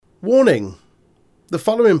Warning: the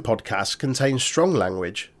following podcast contains strong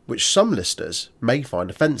language which some listeners may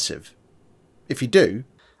find offensive. If you do,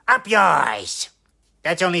 up yours!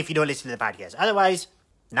 That's only if you don't listen to the podcast. Otherwise,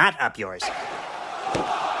 not up yours.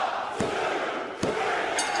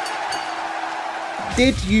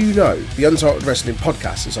 did you know the Untitled Wrestling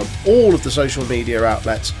Podcast is on all of the social media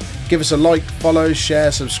outlets? Give us a like, follow,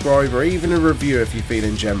 share, subscribe, or even a review if you're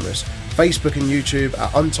feeling generous. Facebook and YouTube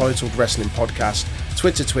at Untitled Wrestling Podcast,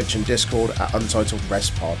 Twitter, Twitch and Discord at Untitled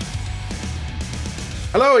Rest Pod.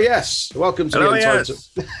 Hello, yes. Welcome to the Untitled...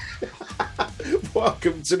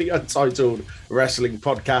 Welcome to the Untitled Wrestling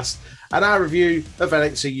Podcast and our review of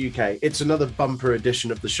NXT UK. It's another bumper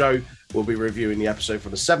edition of the show. We'll be reviewing the episode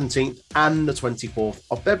from the 17th and the 24th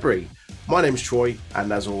of February. My name's Troy,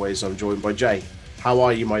 and as always, I'm joined by Jay. How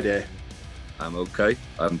are you, my dear? I'm okay.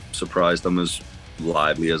 I'm surprised I'm as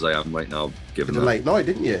lively as I am right now, given a late night,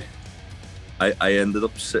 didn't you? I ended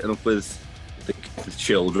up sitting up with the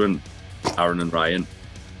children, Aaron and Ryan.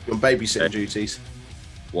 On babysitting duties.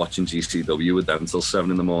 Watching GCW with them until 7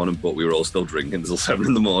 in the morning, but we were all still drinking until 7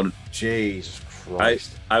 in the morning. Jesus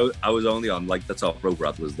Christ. I was only on like the top rope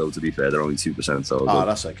rattlers, though, to be fair. They're only 2%. So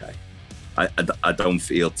that's okay. I don't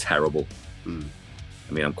feel terrible.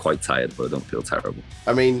 I mean, I'm quite tired, but I don't feel terrible.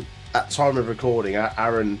 I mean, at time of recording,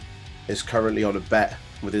 Aaron is currently on a bet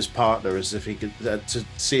with his partner as if he could to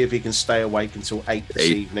see if he can stay awake until 8 this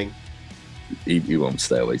evening. He won't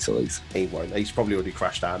stay awake till 8. He won't. He's probably already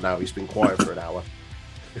crashed out now. He's been quiet for an hour.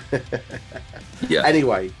 Yeah.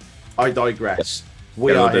 Anyway, I digress.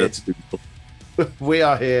 We are here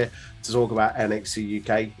to talk about NXT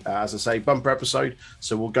UK. As I say, bumper episode.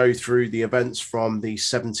 So we'll go through the events from the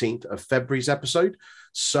 17th of February's episode.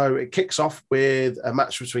 So it kicks off with a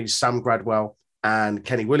match between Sam Gradwell and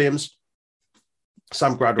Kenny Williams.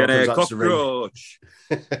 Sam Gradwell comes out to the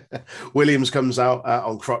ring. Williams comes out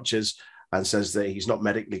on crutches and says that he's not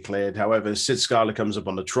medically cleared. However, Sid Scala comes up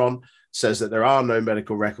on the Tron, says that there are no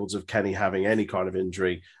medical records of Kenny having any kind of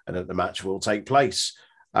injury and that the match will take place.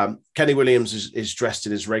 Kenny Williams is dressed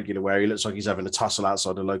in his regular wear. He looks like he's having a tussle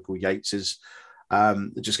outside the local Yates's.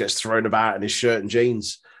 It just gets thrown about in his shirt and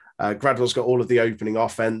jeans. Gradwell's got all of the opening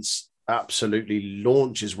offense, absolutely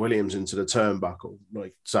launches Williams into the turnbuckle.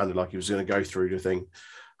 Like, sounded like he was going to go through the thing.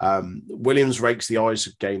 Williams rakes the eyes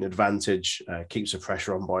to gain advantage, keeps the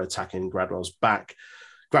pressure on by attacking Gradwell's back.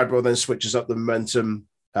 Gradwell then switches up the momentum,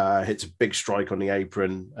 hits a big strike on the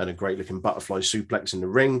apron and a great looking butterfly suplex in the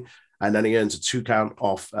ring. And then he earns a 2 count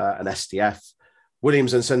off an STF.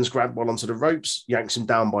 Williams then sends Gradwell onto the ropes, yanks him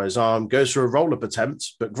down by his arm, goes for a roll-up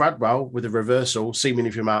attempt, but Gradwell, with a reversal,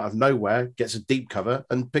 seemingly from out of nowhere, gets a deep cover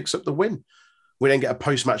and picks up the win. We then get a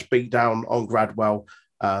post-match beatdown on Gradwell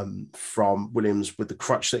from Williams with the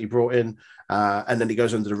crutch that he brought in. And then he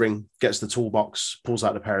goes under the ring, gets the toolbox, pulls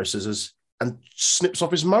out a pair of scissors, and snips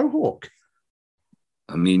off his mohawk.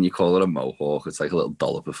 I mean, you call it a mohawk. It's like a little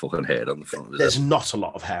dollop of fucking hair on the front of it. There's not a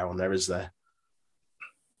lot of hair on there, is there?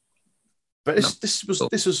 But this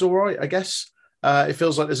was all right, I guess. It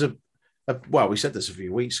feels like there's well, we said this a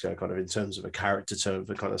few weeks ago, kind of in terms of a character term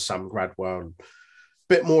for kind of Sam Gradwell, and a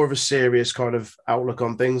bit more of a serious kind of outlook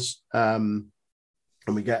on things. And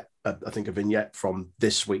we get, I think, a vignette from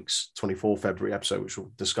this week's 24 February episode, which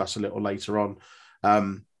we'll discuss a little later on.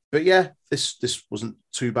 But yeah, this wasn't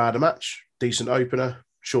too bad a match. Decent opener,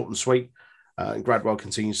 short and sweet. And Gradwell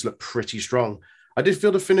continues to look pretty strong. I did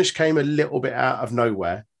feel the finish came a little bit out of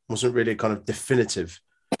nowhere. Wasn't really a kind of definitive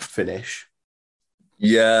finish.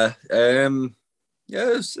 Yeah.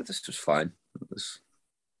 This was fine. It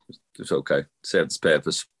was okay. Served its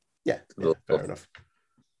purpose. Yeah, fair enough.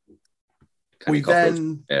 Kenny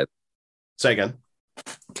then... Say again.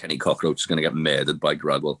 Kenny Cockroach is going to get murdered by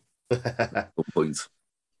Gradwell. Good point.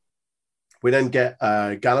 We then get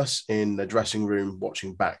Gallus in the dressing room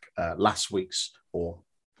watching back last week's or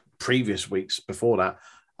previous weeks before that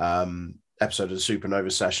episode of the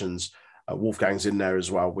Supernova Sessions. Wolfgang's in there as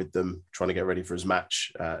well with them, trying to get ready for his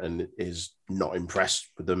match, and is not impressed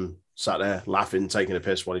with them. Sat there laughing, taking a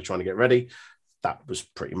piss while he's trying to get ready. That was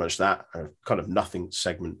pretty much that. Kind of nothing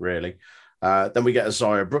segment, really. Then we get a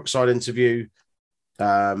Xia Brookside interview,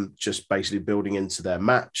 just basically building into their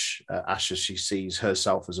match. Asha, she sees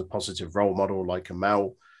herself as a positive role model like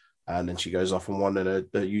Amel, and then she goes off on one in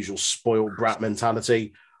the usual spoiled brat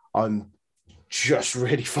mentality. I'm just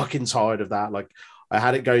really fucking tired of that. Like, I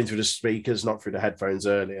had it going through the speakers, not through the headphones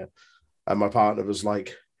earlier, and my partner was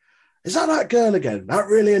like, "Is that girl again? That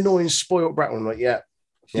really annoying spoiled brat?" I'm like, "Yeah,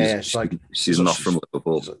 yeah." She's not from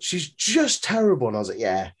Liverpool. She's just terrible. And I was like,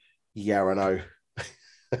 "Yeah, I know."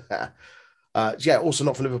 Also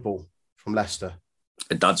not from Liverpool, from Leicester.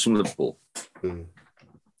 Her dad's from Liverpool.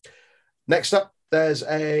 Next up, there's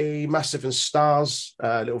a Mastiff and Stars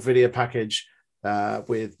little video package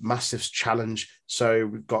with Mastiff's challenge. So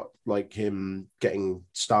we've got like him getting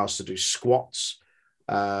Stars to do squats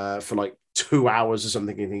for like 2 hours or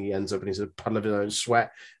something, and he ends up in his puddle of his own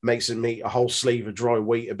sweat, makes him eat a whole sleeve of dry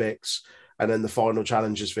Weetabix, and then the final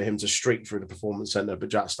challenge is for him to streak through the performance center, but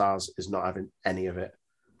Jack Stars is not having any of it.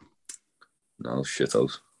 No,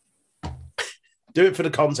 shitos. Do it for the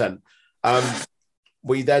content.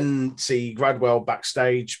 We then see Gradwell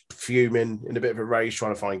backstage fuming in a bit of a rage,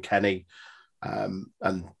 trying to find Kenny. And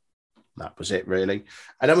that was it, really.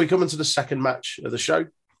 And then we come into the second match of the show.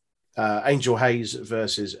 Angel Hayes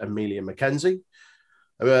versus Amelia McKenzie.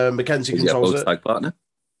 McKenzie controls it. Tag partner.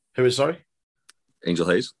 Who is, sorry? Angel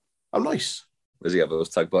Hayes. Oh, nice. Does he have a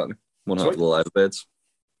tag partner? One half of the live birds.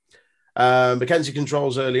 McKenzie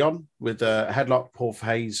controls early on with a headlock. Paul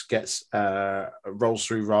Hayes rolls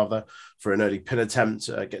through for an early pin attempt,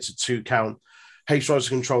 gets a 2 count. Hayes tries to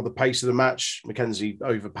control the pace of the match. McKenzie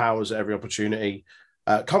overpowers at every opportunity.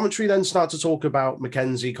 Commentary then starts to talk about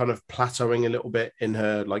McKenzie kind of plateauing a little bit in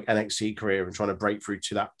her like NXT career and trying to break through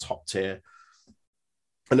to that top tier.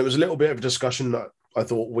 And there was a little bit of a discussion that I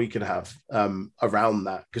thought we could have around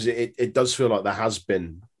that, because it does feel like there has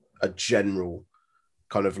been a general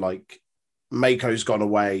kind of like Mako's gone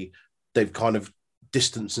away. They've kind of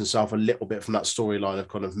distanced themselves a little bit from that storyline of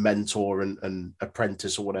kind of mentor and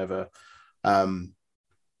apprentice or whatever. And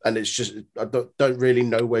it's just, I don't really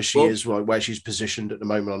know where she is, where she's positioned at the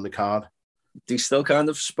moment on the card. They still kind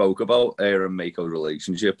of spoke about her and Mako's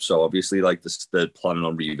relationship. So obviously like they're planning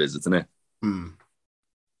on revisiting it.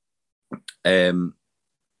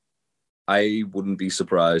 I wouldn't be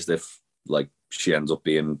surprised if like she ends up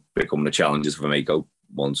becoming the challenges for Mako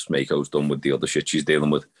once Mako's done with the other shit she's dealing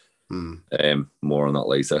with. More on that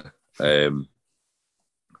later.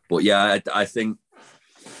 But yeah, I think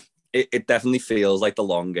it definitely feels like the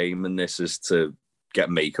long game in this is to get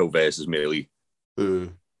Mako versus Millie.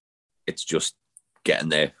 It's just getting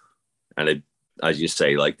there. And as you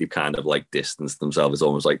say, like they've kind of like distanced themselves. It's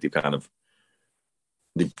almost like they've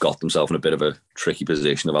got themselves in a bit of a tricky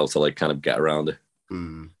position of how to like kind of get around it.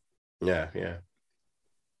 Yeah.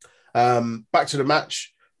 Back to the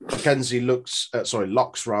match. McKenzie locks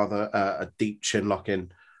a deep chin lock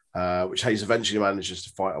in, which Hayes eventually manages to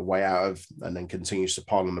fight a way out of, and then continues to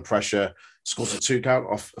pile on the pressure. Scores a 2 count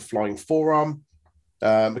off a flying forearm.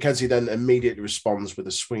 McKenzie then immediately responds with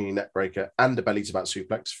a swinging neckbreaker and a belly to back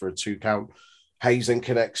suplex for a 2 count. Hayes then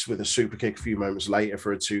connects with a super kick a few moments later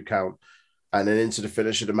for a 2 count. And then into the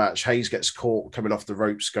finish of the match, Hayes gets caught coming off the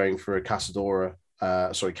ropes going for a Casadora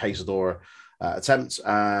attempt,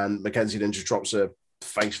 and McKenzie then just drops her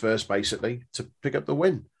face first, basically, to pick up the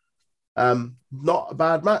win. Not a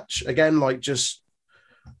bad match. Again, like just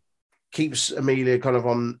keeps Amelia kind of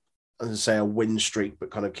on, as I say, a win streak,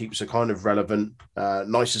 but kind of keeps her kind of relevant.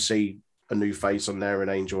 Nice to see a new face on there in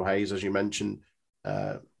Angel Hayes, as you mentioned.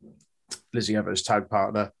 Lizzie Everett's tag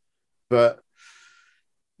partner. But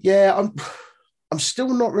yeah, I'm still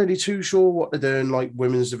not really too sure what they're doing, like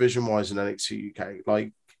women's division wise in NXT UK.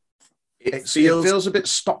 Like it feels a bit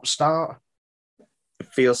stop-start. It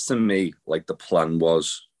feels to me like the plan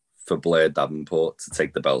was for Blair Davenport to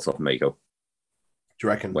take the belt off Mako. Do you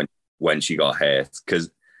reckon? When she got hurt, because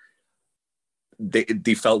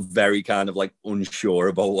they felt very kind of like unsure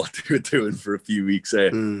about what they were doing for a few weeks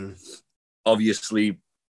there. Obviously,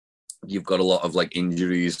 you've got a lot of like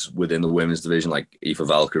injuries within the women's division, like Aoife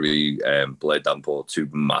Valkyrie, Blair Davenport, 2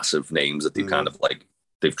 massive names that they've kind of like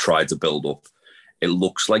they've tried to build up. It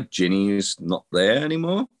looks like Ginny's not there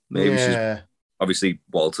anymore. Maybe she's obviously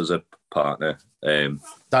Walter's a partner.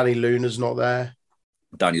 Danny Luna's not there.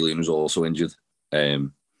 Danny Luna's also injured.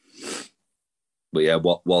 But yeah,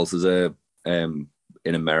 Walter's in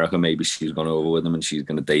America. Maybe she's gone over with him and she's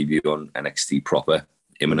going to debut on NXT proper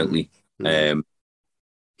imminently.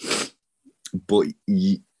 But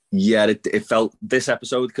yeah, it felt this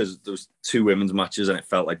episode, because there was 2 women's matches and it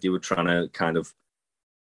felt like they were trying to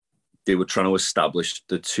establish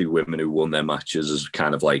the 2 women who won their matches as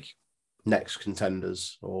kind of like next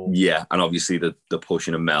contenders. Yeah, and obviously the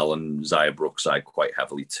pushing of Mel and Zaya Brookside quite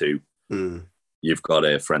heavily too. You've got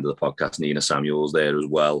a friend of the podcast, Nina Samuels, there as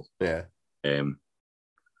well. Yeah.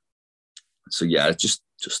 So yeah,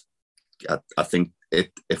 I think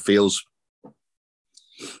it feels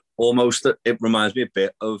almost, it reminds me a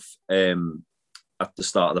bit of at the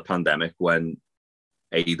start of the pandemic when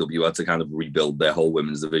AEW had to kind of rebuild their whole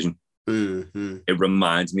women's division. It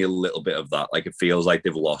reminds me a little bit of that. Like it feels like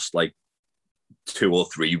they've lost like 2 or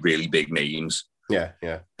 3 really big names. Yeah.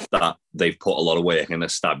 that they've put a lot of work in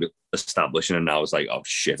establishing, and now it's like, oh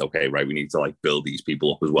shit, okay, right, we need to like build these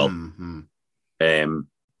people up as well.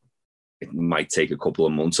 It might take a couple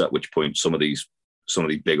of months, at which point some of these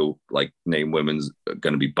bigger like name women's are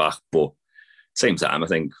going to be back. But at the same time, I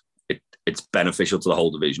think it's beneficial to the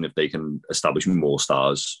whole division if they can establish more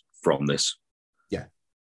stars from this.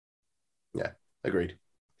 Yeah, agreed.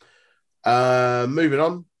 Moving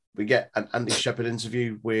on, we get an Andy Shepherd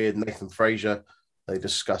interview with Nathan Frazier. They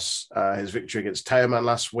discuss his victory against Teoman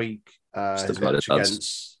last week. His match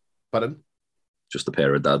against... Pardon? Just a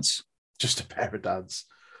pair of dads. Just a pair of dads.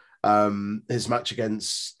 His match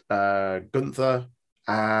against Gunther,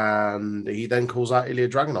 and he then calls out Ilya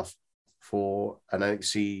Dragunov for an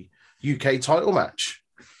NXT UK title match,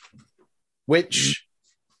 which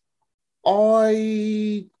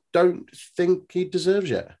I don't think he deserves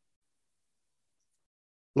yet.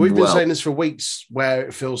 We've been saying this for weeks, where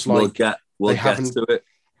it feels like we'll get to it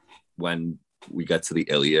when we get to the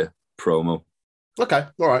Ilya promo. Okay,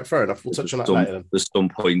 all right, fair enough. We'll touch on that later then. There's some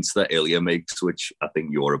points that Ilya makes, which I think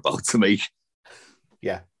you're about to make.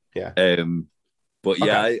 Yeah. But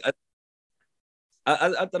yeah, okay.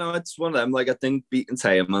 I don't know. It's one of them. Like, I think beating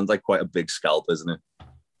Teoman's like quite a big scalp, isn't it?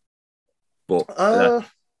 But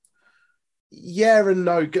yeah and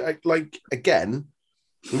no. Like, again,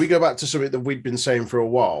 when we go back to something that we'd been saying for a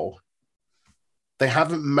while, they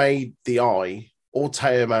haven't made the Eye or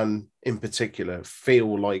Teoman in particular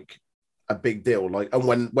feel like a big deal. Like,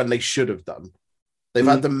 and when they should have done, they've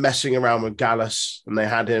had them messing around with Gallus, and they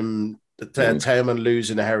had him Teoman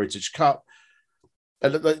losing the Heritage Cup.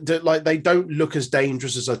 And like, they don't look as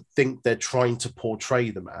dangerous as I think they're trying to portray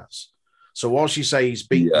them as. So while you say he's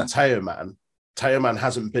beaten Teoman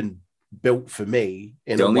hasn't been built for me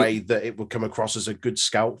in a way that it would come across as a good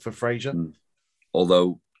scout for Frazier.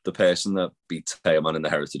 Although the person that beat Teoman in the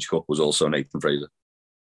Heritage Cup was also Nathan Frazier.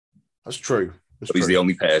 That's true. He's the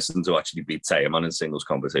only person to actually beat Teoman in singles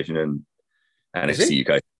competition in NXT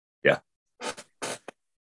UK. Yeah.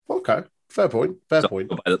 Okay. Fair point. Fair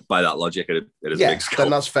point. By that logic, it is a big scope. Then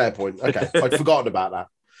that's fair point. Okay. I'd forgotten about that.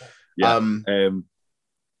 Yeah.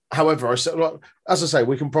 However, as I say,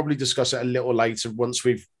 we can probably discuss it a little later once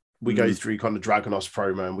we go through kind of Dragunov's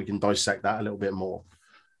promo, and we can dissect that a little bit more.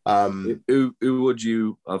 Who would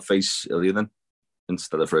you face Ilya then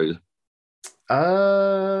instead of Frazier?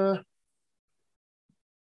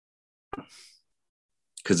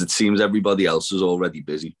 Because it seems everybody else is already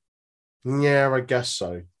busy. Yeah, I guess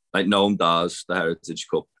so. Like Noam Dar's the Heritage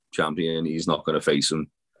Cup champion. He's not going to face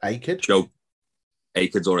him. Akid? Joe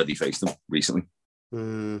Akid's already faced him recently.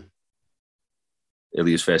 Ilya's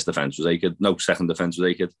first defense was Akid. No, second defense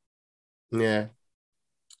was Akid. Yeah.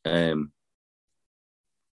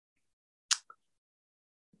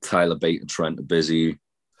 Tyler Bate and Trent are busy.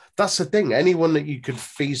 That's the thing. Anyone that you could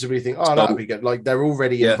feasibly think, that'd be good. Like, they're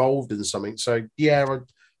already involved in something. So yeah,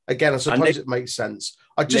 again, I suppose it makes sense.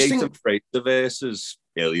 I just think Frazier versus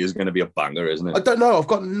Ilya is going to be a banger, isn't it? I don't know. I've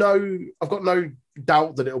got no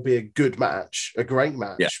doubt that it'll be a good match, a great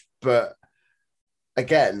match. Yeah. But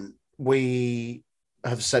again, we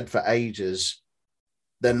have said for ages,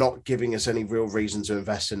 they're not giving us any real reason to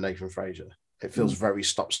invest in Nathan Frazier. It feels very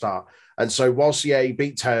stop-start. And so whilst, he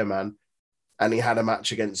beat Teoman and he had a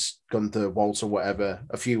match against Gunther, Walter, whatever,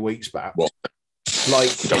 a few weeks back, what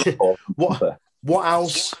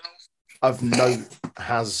else of note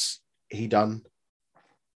has he done?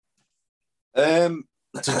 To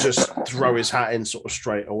just throw his hat in sort of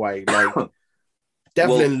straight away. Like,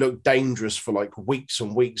 Devlin looked dangerous for like weeks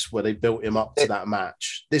and weeks where they built him up to that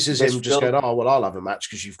match. This is him just going, I'll have a match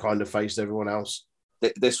because you've kind of faced everyone else.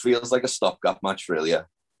 This feels like a stopgap match for Ilya.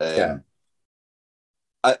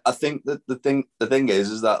 I think that the thing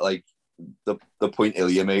is that like the point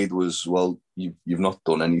Ilya made was, well, you've not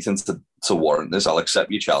done anything to warrant this. I'll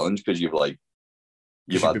accept your challenge because you've had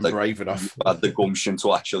been brave enough. You've had the gumption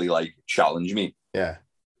to actually like challenge me. Yeah.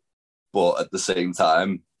 But at the same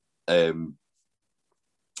time, he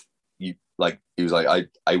was like,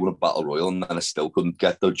 I won a battle royal and I still couldn't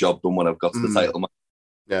get the job done when I've got to the title match.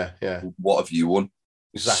 Yeah. What have you won?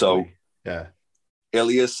 Exactly. So yeah,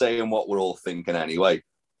 Ilya's saying what we're all thinking anyway.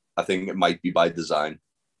 I think it might be by design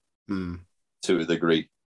to a degree.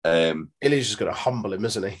 Ilya's just going to humble him,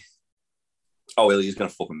 isn't he? Oh, Ilya's going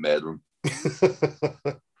to fucking murder him.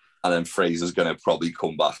 And then Frazier's going to probably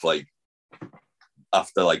come back like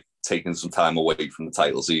after like taking some time away from the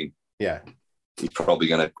title scene. Yeah. He's probably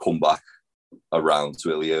going to come back around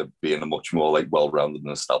to Ilya being a much more like well-rounded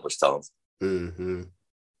and established talent. Mm-hmm.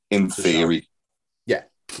 In theory. Yeah.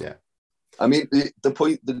 I mean, it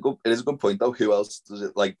is a good point though. Who else does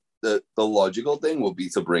it like? The logical thing would be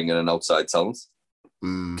to bring in an outside talent.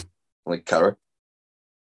 Like Cara.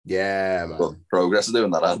 Yeah, man. But Progress are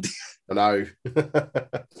doing that, aren't they? I know.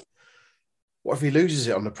 What if he loses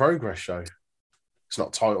it on the Progress show? It's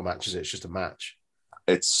not a title match, is it? It's just a match.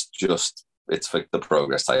 It's for the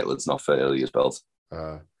Progress title. It's not for Ilya's belt.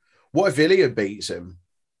 What if Ilya beats him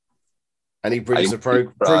and he brings the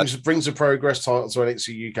Progress title to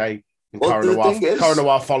NXT UK and Cara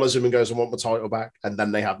Noir follows him and goes, I want my title back, and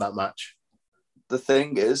then they have that match? The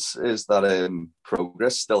thing is that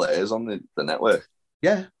Progress still airs on the network.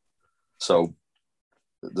 Yeah. So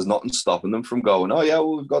there's nothing stopping them from going, oh yeah,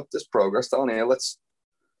 well, we've got this Progress down here. Let's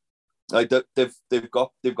they've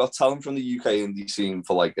got talent from the UK indie scene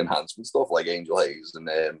for like enhancement stuff, like Angel Hayes and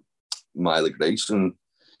Myla Grace and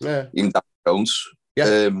even Dan Jones.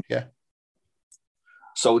 Yeah.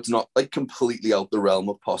 So it's not like completely out the realm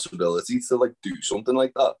of possibility to like do something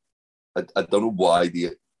like that. I don't know why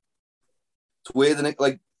it's weird, and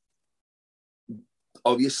like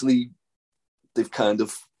obviously they've kind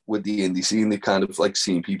of, with the indie scene, they've kind of like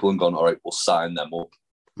seen people and gone, all right, we'll sign them up.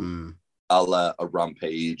 A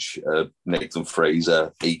Rampage, Nathan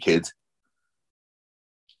Fraser, A-Kid.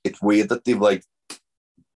 It's weird that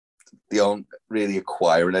they aren't really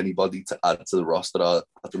acquiring anybody to add to the roster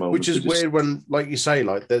at the moment. Which is weird when, like you say,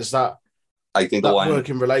 like there's that. I think that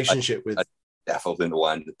working relationship with. I definitely think to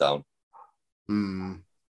wind it down.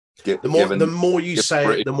 The more you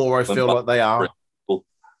say it, the more I feel like they are.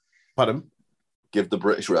 Pardon? Give the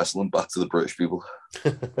British wrestling back to the British people.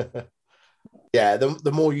 Yeah,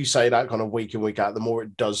 the more you say that kind of week in, week out, the more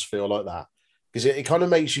it does feel like that. Because it kind of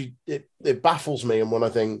makes you, it baffles me. And when I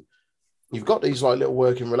think you've got these like little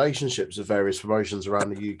working relationships with various promotions around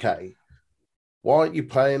the UK, why aren't you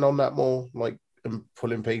playing on that more? Like, and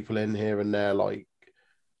pulling people in here and there, like.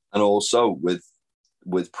 And also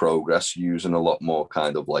with Progress using a lot more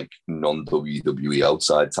kind of like non-WWE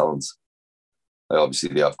outside talent. Like obviously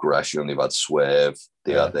they have Gresham, they've had Swerve,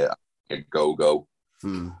 they had their Go-Go.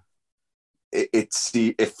 It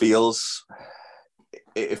feels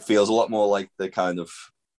a lot more like the kind of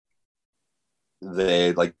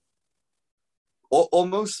they like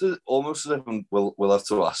almost as if we'll have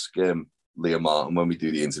to ask Leah Martin when we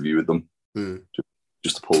do the interview with them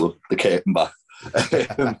just to pull the curtain back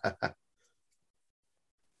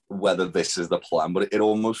whether this is the plan, but it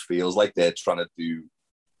almost feels like they're trying to do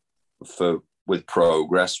with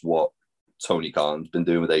Progress what Tony Khan's been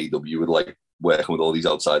doing with AEW, with like working with all these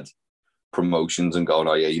outside promotions and going,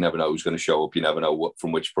 oh yeah, you never know who's going to show up, you never know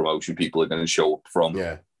from which promotion people are going to show up from.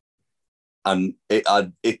 Yeah. And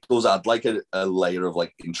it does add like a layer of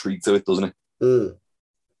like intrigue to it, doesn't it?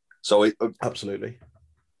 So absolutely.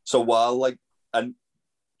 So while like, and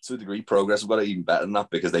to a degree, Progress have got it even better than that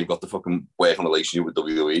because they've got the fucking working relationship with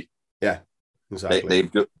WWE. Yeah, exactly.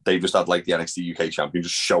 They've just had like the NXT UK champion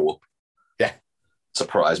just show up. Yeah.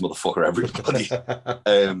 Surprise motherfucker everybody.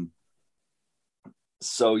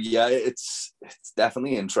 So yeah, it's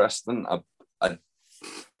definitely interesting. I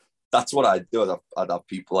that's what I'd do. I'd have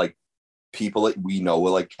people that we know are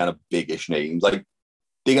like kind of big-ish names. Like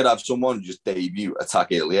they could have someone just debut,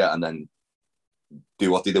 attack Ilya, and then do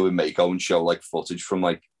what they do with Mako and show like footage from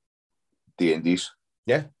like the indies.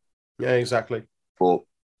 Yeah, exactly. But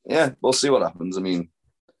yeah, we'll see what happens. I mean,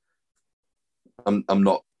 I'm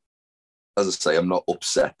not, as I say, I'm not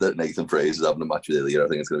upset that Nathan Fraser is having a match with Ilya. I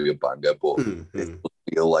think it's going to be a banger, but it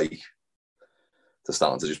feel like they're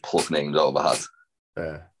starting to just pluck names out of a hat.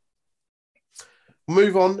 Yeah.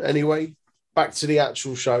 Move on anyway. Back to the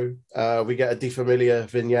actual show. We get a De Familia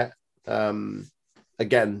vignette.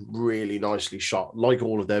 Again, really nicely shot, like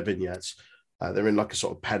all of their vignettes. They're in like a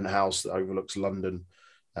sort of penthouse that overlooks London.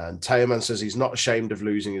 And Teoman says he's not ashamed of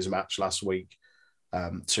losing his match last week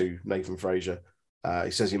to Nathan Fraser.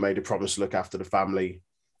 He says he made a promise to look after the family.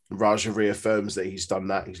 Raja reaffirms that he's done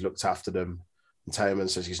that. He's looked after them. And Teoman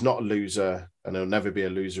says he's not a loser and he'll never be a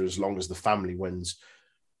loser as long as the family wins.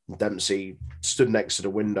 And Dempsey stood next to the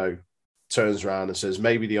window, turns around and says,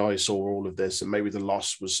 maybe the eyes saw all of this and maybe the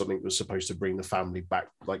loss was something that was supposed to bring the family back,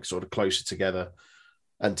 like sort of closer together.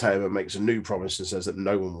 And Teoman makes a new promise and says that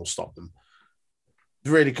no one will stop them.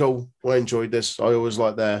 It's really cool. I enjoyed this. I always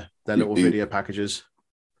like their little video packages.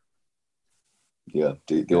 Yeah,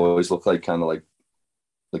 they always look like kind of like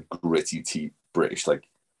gritty British, like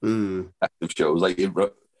active shows. Like it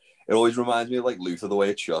always reminds me of like Luther, the way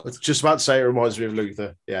it's shot. I was just about to say it reminds me of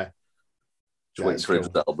Luther. Yeah. Just waiting for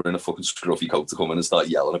Idris Elba in a fucking scruffy coat to come in and start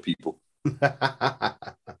yelling at people.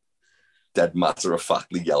 Dead matter of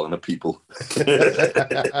factly yelling at people.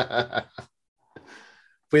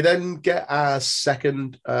 We then get our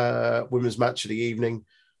second women's match of the evening.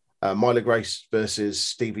 Myla Grace versus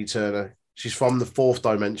Stevie Turner. She's from the fourth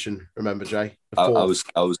dimension. Remember, Jay? I was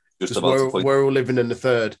just about to point. We're all living in the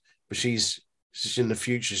third, but she's in the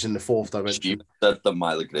future. She's in the fourth dimension. She said that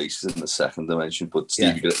Myla Grace is in the second dimension, but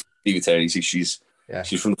Stevie Terry, she's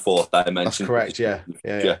from the fourth dimension. That's correct. Yeah.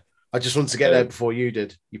 I just wanted to get there before you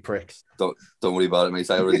did, you prick. Don't worry about it, mate.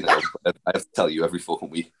 I already know. I have to tell you every fucking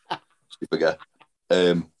week. You forget.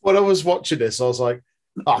 When I was watching this, I was like,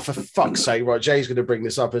 "Oh, for fuck's sake! Right, Jay's going to bring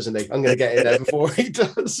this up, isn't he? I'm going to get in there before he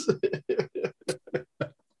does."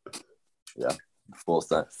 Yeah,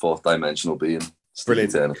 fourth dimensional being.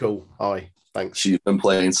 Brilliant. Turner. Cool. Hi. Thanks. She's been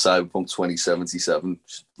playing Cyberpunk 2077.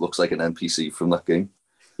 She looks like an NPC from that game.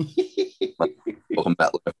 Fucking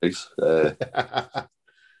metal face.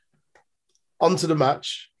 Onto the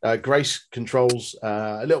match. Grace controls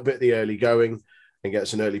a little bit of the early going and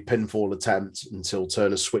gets an early pinfall attempt until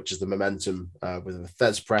Turner switches the momentum with a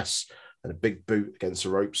Thez press and a big boot against the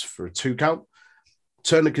ropes for a 2 count.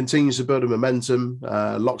 Turner continues to build a momentum,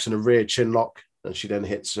 locks in a rear chin lock, and she then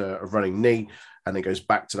hits a running knee and then goes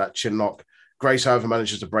back to that chin lock. Grace, however,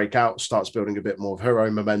 manages to break out, starts building a bit more of her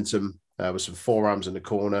own momentum with some forearms in the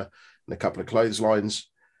corner and a couple of clotheslines.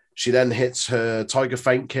 She then hits her tiger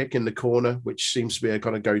feint kick in the corner, which seems to be a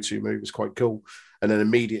kind of go-to move. It's quite cool. And then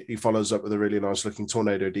immediately follows up with a really nice-looking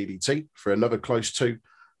tornado DDT for another close 2.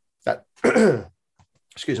 That,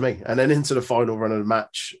 excuse me. And then into the final run of the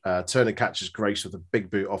match, Turner catches Grace with a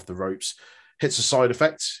big boot off the ropes, hits a side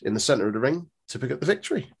effect in the center of the ring to pick up the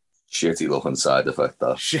victory. Shitty-looking side effect,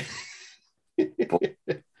 though.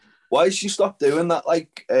 Why did she stop doing that?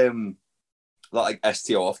 Like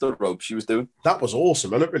STO off the ropes she was doing. That was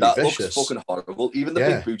awesome. It looked really vicious. Looks fucking horrible. Even the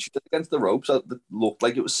big boot she did against the ropes, it looked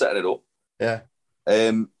like it was setting it up. Yeah.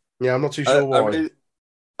 I'm not too sure why.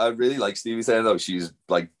 I really like Stevie saying though. She's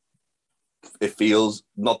like, it feels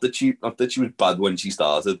not that she was bad when she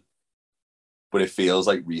started, but it feels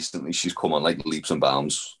like recently she's come on like leaps and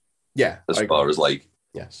bounds. Yeah. As far as like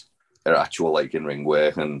her actual like in ring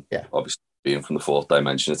work and obviously. Being from the fourth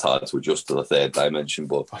dimension, it's hard to adjust to the third dimension.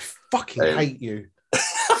 But I fucking hate you.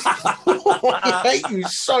 I hate you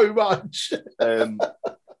so much. But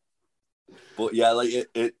yeah, like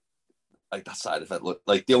it, like that side effect look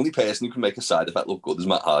like the only person who can make a side effect look good is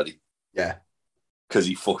Matt Hardy. Yeah, because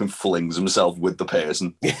he fucking flings himself with the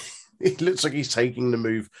person. It looks like he's taking the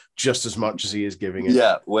move just as much as he is giving it.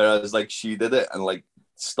 Yeah, whereas like she did it and like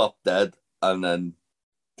stopped dead, and then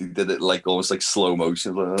he did it like almost like slow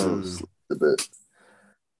motion. Like, a bit.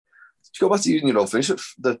 To go back to using your old finish,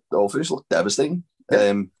 the old finish looked devastating.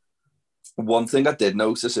 One thing I did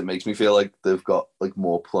notice, it makes me feel like they've got like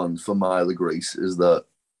more plans for Myla Grace, is that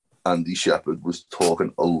Andy Shepherd was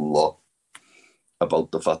talking a lot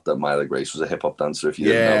about the fact that Myla Grace was a hip hop dancer. If you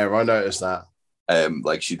didn't know. I noticed that.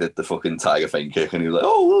 Like she did the fucking tiger feint kick, and he was like,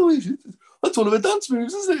 "Oh, well, that's one of her dance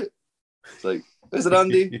moves, isn't it?" It's like, is it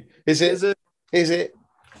Andy? Is it?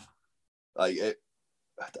 Like it.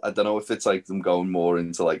 I don't know if it's like them going more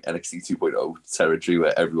into like NXT 2.0 territory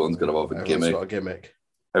where everyone's going to have a gimmick. Got a gimmick.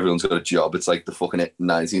 Everyone's got a job. It's like the fucking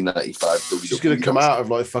 1995 WWE. She's going to come out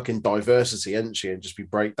of like fucking diversity, isn't she? And just be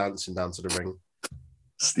breakdancing down to the ring.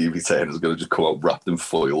 Stevie Turner's going to just come out wrapped in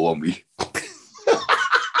foil on me.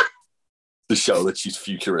 To show that she's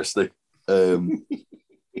futuristic. Yeah.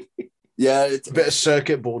 It's a bit of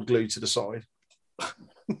circuit board glue to the side.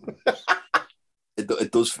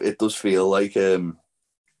 It does feel like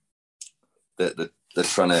they're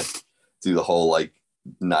trying to do the whole like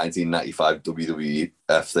 1995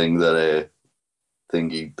 WWF thing that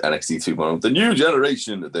thingy NXT 2.0, the new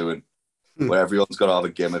generation are doing, where everyone's got to have a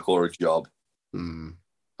gimmick or a job, an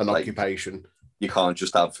occupation. You can't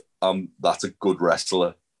just have that's a good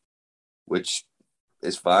wrestler, which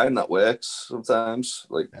is fine. That works sometimes.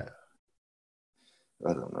 Like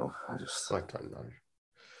I don't know. I don't know.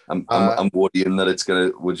 I'm worrying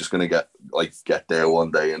that we're just gonna get there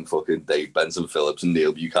one day and fucking Dave Benson Phillips and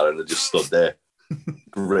Neil Buchanan are just stood there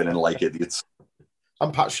grinning like idiots.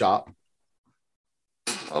 I'm Pat Sharp.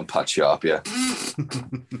 Yeah.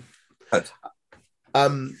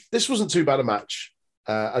 This wasn't too bad a match.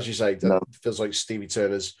 As you say, it feels like Stevie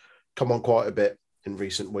Turner's come on quite a bit in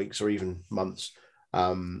recent weeks or even months.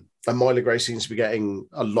 And Myla Grace seems to be getting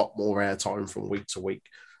a lot more airtime from week to week.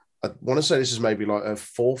 I want to say this is maybe like a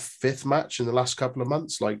 4th, 5th match in the last couple of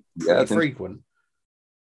months, like pretty frequent.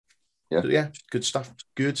 Yeah, good stuff.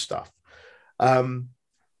 Good stuff.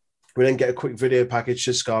 We then get a quick video package.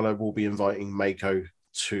 Sid Scala will be inviting Mako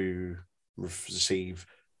to receive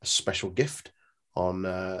a special gift on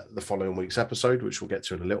the following week's episode, which we'll get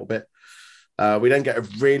to in a little bit. We then get a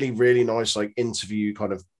really, really nice like interview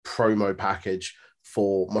kind of promo package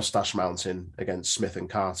for Mustache Mountain against Smith and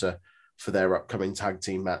Carter for their upcoming tag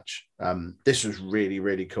team match. This was really,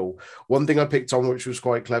 really cool. One thing I picked on, which was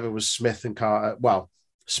quite clever, was Smith and Carter. Well,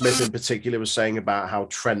 Smith in particular was saying about how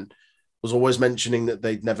Trent was always mentioning that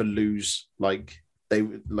they'd never lose.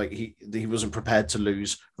 He wasn't prepared to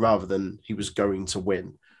lose, rather than he was going to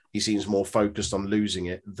win. He seems more focused on losing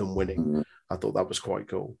it than winning. I thought that was quite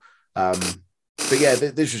cool. But yeah,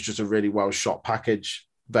 this was just a really well shot package.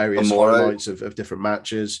 Various highlights of different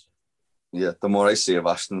matches. Yeah, the more I see of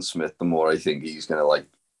Ashton Smith, the more I think he's going to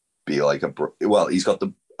be he's got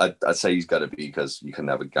I'd say he's got to be, because you can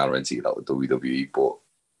never guarantee that with WWE, but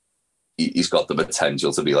he's got the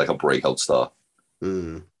potential to be like a breakout star.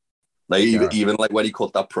 Even like when he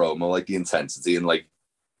cut that promo, like the intensity and like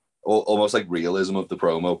almost like realism of the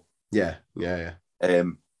promo. Yeah. Yeah,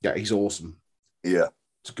 he's awesome. Yeah,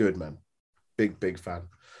 it's good, man. Big fan.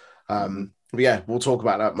 But yeah, we'll talk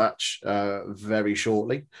about that match very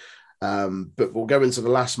shortly. But we'll go into the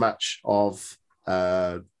last match of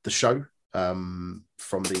the show from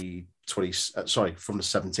the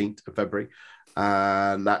 17th of February,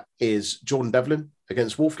 and that is Jordan Devlin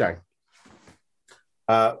against Wolfgang.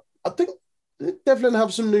 I think Devlin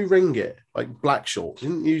have some new ring gear, like black shorts. He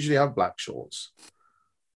didn't usually have black shorts.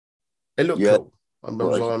 It looked cool.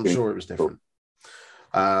 I'm sure it was different.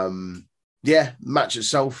 Match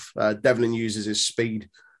itself, Devlin uses his speed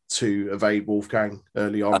to evade Wolfgang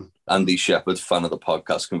early on. Andy Shepherd, fan of the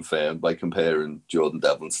podcast, confirmed by comparing Jordan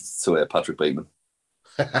Devlin to Patrick Bateman.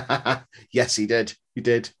 Yes, he did.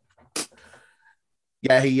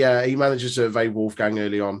 Yeah, he manages to evade Wolfgang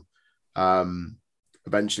early on.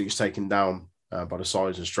 Eventually, he's taken down by the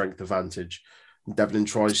size and strength advantage. Devlin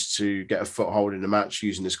tries to get a foothold in the match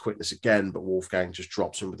using his quickness again, but Wolfgang just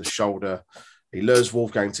drops him with a shoulder. He lures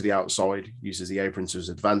Wolfgang to the outside, uses the apron to his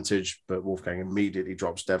advantage, but Wolfgang immediately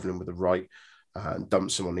drops Devlin with a right and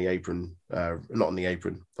dumps him on the apron, on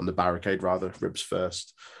the barricade rather, ribs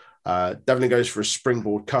first. Devlin goes for a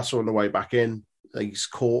springboard cutter on the way back in. He's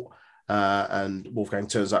caught, and Wolfgang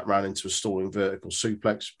turns that round into a stalling vertical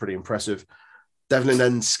suplex. Pretty impressive. Devlin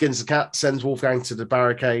then skins the cat, sends Wolfgang to the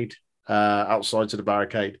barricade, outside to the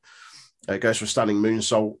barricade. Goes for a standing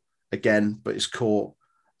moonsault again, but is caught.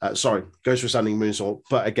 Goes for a standing moonsault,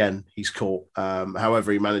 but again, he's caught.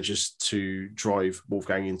 However, he manages to drive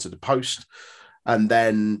Wolfgang into the post. And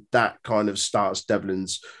then that kind of starts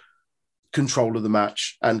Devlin's control of the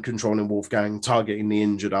match and controlling Wolfgang, targeting the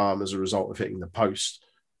injured arm as a result of hitting the post.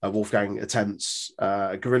 Wolfgang attempts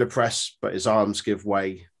a gorilla press, but his arms give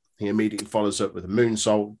way. He immediately follows up with a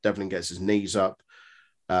moonsault. Devlin gets his knees up.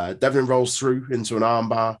 Devlin rolls through into an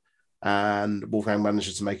armbar, and Wolfgang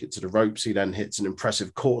manages to make it to the ropes. He then hits an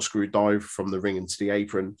impressive corkscrew dive from the ring into the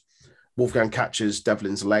apron. Wolfgang catches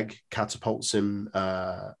Devlin's leg, catapults him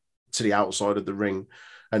to the outside of the ring,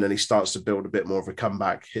 and then he starts to build a bit more of a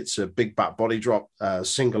comeback. Hits a big back body drop,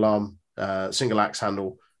 single axe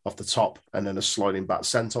handle off the top, and then a sliding back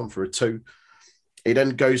senton for a 2. He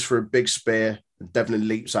then goes for a big spear, and Devlin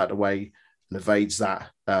leaps out of the way and evades that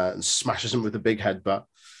and smashes him with a big headbutt.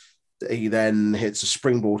 He then hits a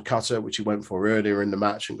springboard cutter, which he went for earlier in the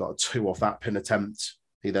match, and got a 2 off that pin attempt.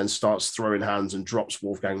 He then starts throwing hands and drops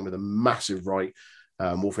Wolfgang with a massive right.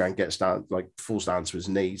 Wolfgang gets down, falls down to his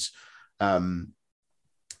knees.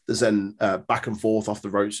 There's then back and forth off the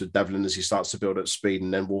ropes with Devlin as he starts to build up speed,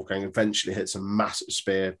 and then Wolfgang eventually hits a massive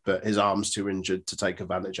spear, but his arm's too injured to take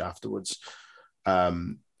advantage afterwards.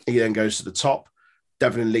 He then goes to the top.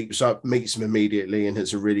 Devlin leaps up, meets him immediately, and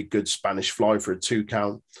hits a really good Spanish fly for a 2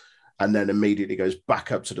 count, and then immediately goes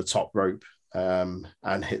back up to the top rope and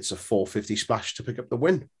hits a 450 splash to pick up the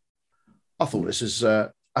win. I thought this is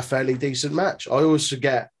a fairly decent match. I always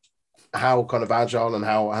forget how kind of agile and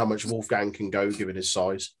how much Wolfgang can go given his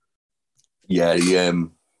size. Yeah,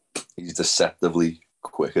 he's deceptively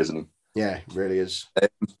quick, isn't he? Yeah, he really is.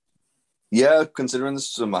 Yeah, considering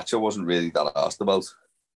this is a match I wasn't really that asked about.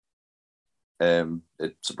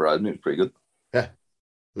 It surprised me. It was pretty good.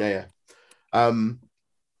 Yeah.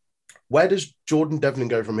 Where does Jordan Devlin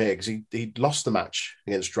go from here? Because he lost the match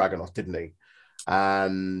against Dragunov, didn't he?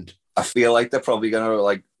 And I feel like they're probably going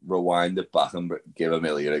to rewind it back and give him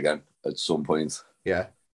Ilya again at some point. Yeah.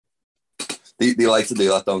 They like to do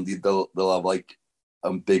that, don't they? They'll have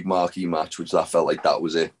a big marquee match, which I felt like that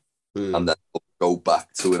was it. And then they'll go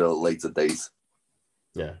back to it at a later date.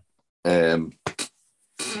 Yeah.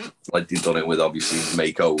 Like they've done it with, obviously,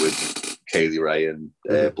 Mako with Kaylee Ray and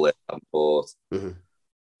Blair Davenport.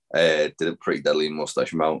 Did it pretty deadly in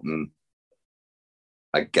Mustache Mountain.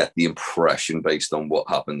 I get the impression, based on what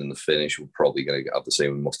happened in the finish, we're probably going to have the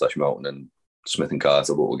same with Mustache Mountain and Smith and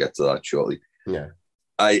Carter, but we'll get to that shortly. Yeah.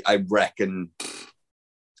 I reckon,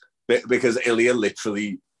 because Ilya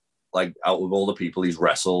literally like out of all the people he's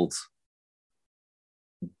wrestled,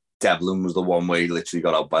 Devlin was the one where he literally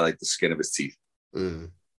got out by like the skin of his teeth.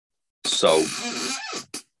 So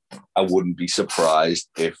I wouldn't be surprised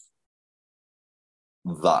if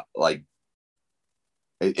that like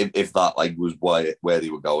if that like was where they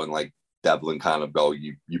were going, like Devlin kind of go,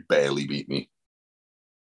 you barely beat me,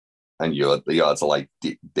 and you had to like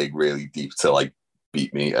dig really deep to like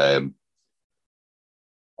beat me, and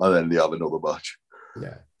then they have another match.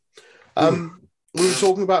 Yeah. We were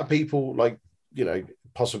talking about people like, you know,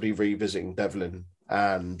 possibly revisiting Devlin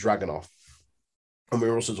and Dragunov, and we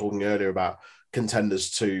were also talking earlier about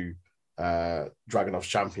contenders to Dragunov's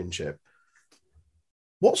championship.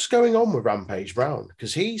 What's going on with Rampage Brown?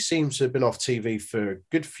 Because he seems to have been off TV for a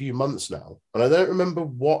good few months now, and I don't remember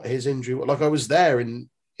what his injury was. Like, I was there in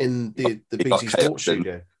the BT Sports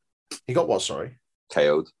studio. He got what? Sorry,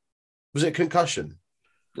 KO'd. Was it concussion?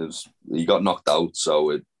 He got knocked out,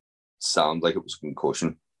 so it sounds like it was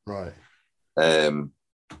concussion. Right. I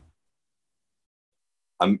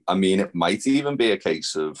mean, it might even be a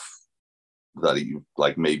case of that he,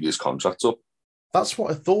 like, maybe his contract's up. That's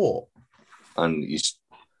what I thought. And he's,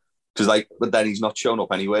 because, like, but then he's not shown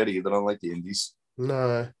up anywhere either on, like, the indies.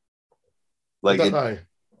 No. Like, I don't know.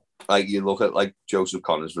 Like, you look at, like, Joseph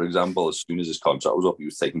Connors, for example, as soon as his contract was up, he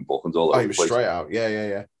was taking bookings all over he the was place. straight out.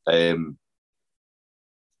 Yeah.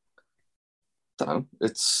 Damn,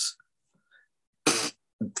 it's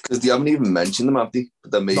because they haven't even mentioned them, have they?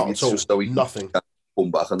 But then maybe it's just so he nothing. Can come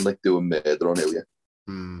back and like do a murder on Ilya.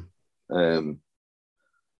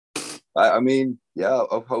 I mean, yeah,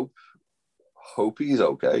 I hope he's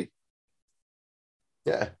okay.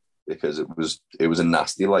 Yeah, because it was a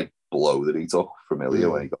nasty like blow that he took from Ilya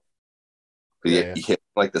when he got. He hit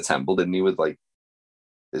like the temple, didn't he, with like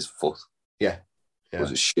his foot? Yeah. It was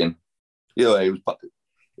his shin. You know, it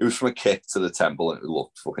was from a kick to the temple, and it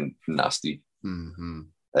looked fucking nasty. And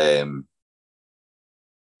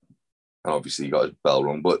obviously he got his bell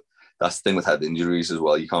rung, but that's the thing with head injuries as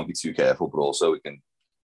well. You can't be too careful, but also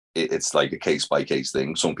it's like a case by case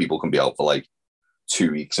thing. Some people can be out for like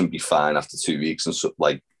 2 weeks and be fine after 2 weeks, and so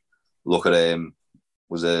like look at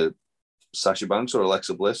was it Sasha Banks or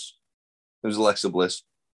Alexa Bliss? It was Alexa Bliss.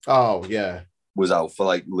 Oh yeah, was out for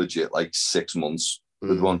like legit like 6 months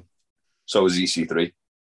with one. So was EC3.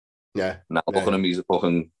 Yeah. Now look at him, he's a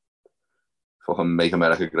fucking Make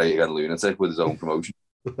America Great Again lunatic with his own promotion.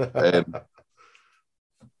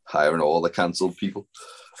 Hiring all the cancelled people.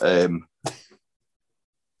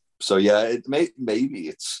 So yeah, maybe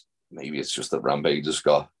it's just that Rampage has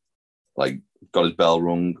got his bell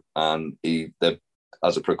rung, and they're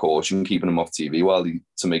as a precaution keeping him off TV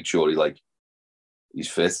to make sure he's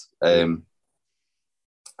fit. And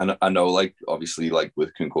I know, like, obviously, like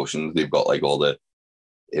with concussions, they've got like all the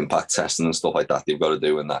impact testing and stuff like that they've got to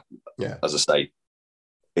do, and that, as I say,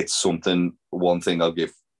 it's something. One thing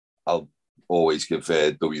I'll always give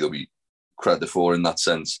WWE credit for in that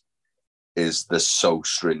sense is they're so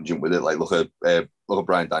stringent with it. Like look at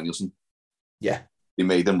Bryan Danielson. Yeah, he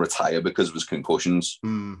made him retire because of his concussions,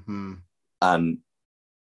 and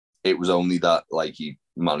it was only that like he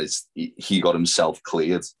got himself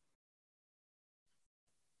cleared.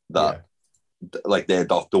 That like their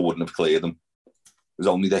doctor wouldn't have cleared him. It was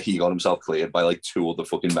only that he got himself cleared by like 2 other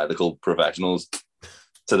fucking medical professionals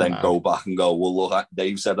to then go back and go, well, look,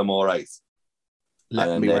 Dave said I'm all right.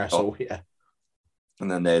 Let me wrestle,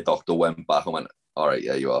 And then their doctor went back and went, all right,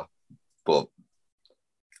 yeah, you are. But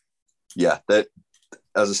yeah,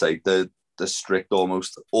 as I say, they're strict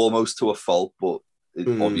almost to a fault, but it's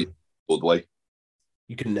obviously a good way.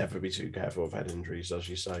 You can never be too careful of head injuries, as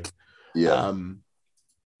you say. Yeah.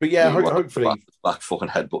 But yeah, hopefully back fucking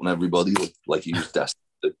headbutting everybody like he was destined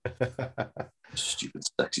to. Stupid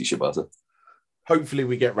sexy Shibata. Hopefully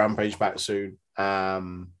we get Rampage back soon.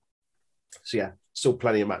 So yeah, still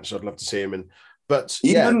plenty of matches I'd love to see him in. But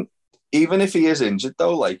even if he is injured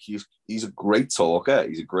though, like he's a great talker,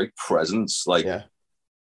 he's a great presence. Like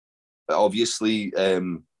obviously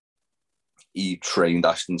he trained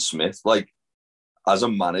Ashton Smith, like as a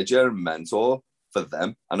manager and mentor for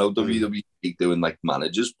them. I know WWE doing like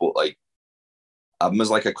managers, but like have him as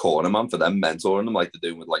like a corner man for them, mentoring them like they're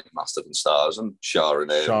doing with like Master and Stars and Shah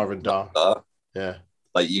and Dar. Yeah,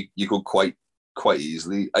 like you could quite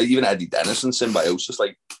easily, even Eddie Dennis and Symbiosis,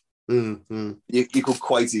 like you could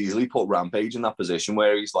quite easily put Rampage in that position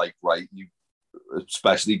where he's like, right, you,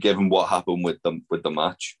 especially given what happened with the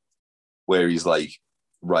match, where he's like,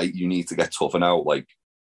 right, you need to get tougher now. Like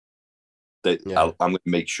that, I'm going to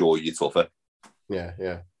make sure you're tougher. Yeah.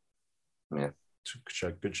 Good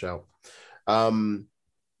shout. That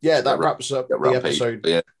wraps up the episode.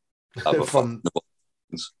 Yeah. From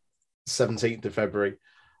 17th of February.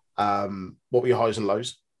 What were your highs and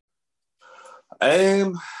lows?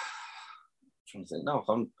 I'm trying to think.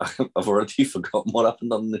 No, I've already forgotten what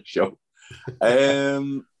happened on the show.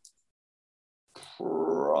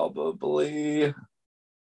 Probably.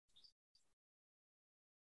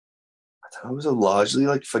 I don't know, it was a largely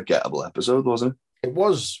like forgettable episode, wasn't it? It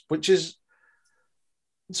was, which is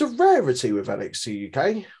it's a rarity with NXT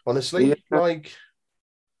UK, honestly. Yeah. Like,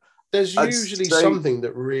 there's I'd usually say- something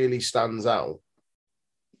that really stands out.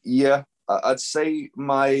 Yeah, I'd say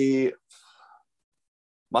my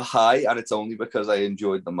high, and it's only because I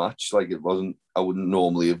enjoyed the match. Like, it wasn't. I wouldn't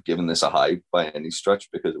normally have given this a high by any stretch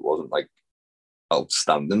because it wasn't like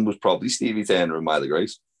outstanding. Was probably Stevie Turner and Myla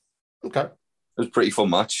Grace. Okay. It was a pretty fun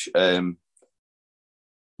match.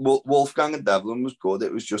 Wolfgang and Devlin was good.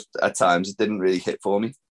 It was just at times it didn't really hit for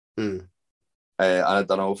me. Mm. And I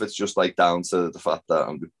don't know if it's just like down to the fact that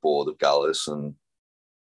I'm bored of Gallus, and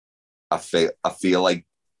I feel like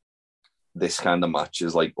this kind of match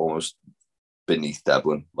is like almost beneath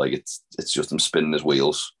Devlin. Like it's just him spinning his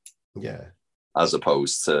wheels. Yeah. As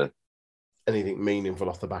opposed to anything meaningful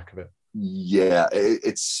off the back of it. Yeah,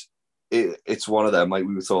 it's one of them. Like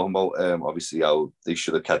we were talking about, obviously how they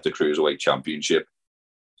should have kept the Cruiserweight Championship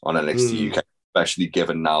on NXT UK, especially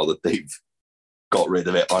given now that they've got rid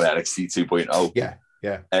of it on NXT 2.0. Yeah.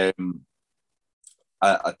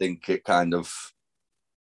 I think it kind of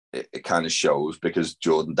shows because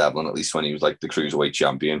Jordan Devlin, at least when he was like the Cruiserweight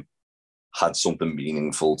Champion, had something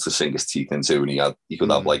meaningful to sink his teeth into, and he could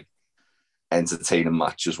have like entertaining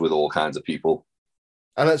matches with all kinds of people.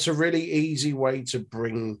 And it's a really easy way to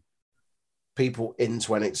bring people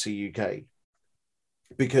into NXT UK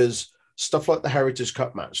because stuff like the Heritage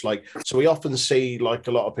Cup match, like, so we often see like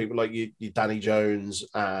a lot of people like you Danny Jones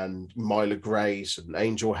and Myla Grace and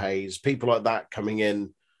Angel Hayes, people like that coming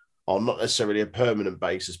in on not necessarily a permanent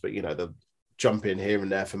basis, but you know, they'll jump in here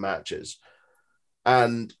and there for matches.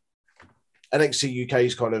 And NXT UK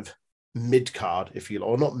is kind of mid-card, if you like,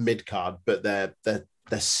 or not mid-card, but their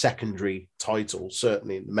secondary title,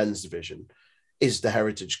 certainly in the men's division, is the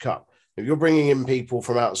Heritage Cup. If you're bringing in people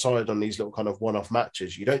from outside on these little kind of one-off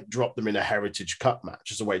matches, you don't drop them in a Heritage Cup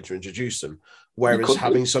match as a way to introduce them. Whereas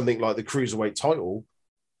having something like the Cruiserweight title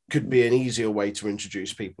could be an easier way to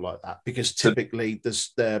introduce people like that, because typically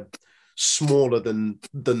they're smaller than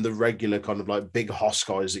the regular kind of like big hoss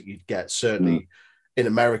guys that you'd get, certainly in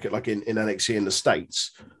America, like in NXT in the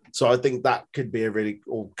States. So I think that could have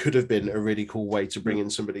been a really cool way to bring in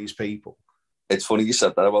some of these people. It's funny you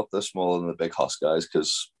said that about the smaller than the big hoss guys,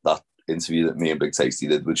 because that interview that me and Big Tasty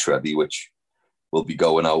did with Shreddy, which will be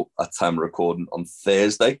going out at time of recording on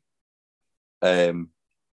Thursday,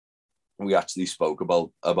 we actually spoke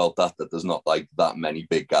about that there's not like that many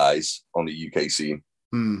big guys on the UK scene.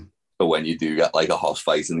 But when you do get like a hoss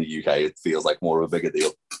fight in the UK, it feels like more of a bigger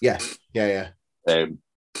deal. Yeah.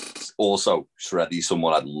 Also, Shreddy's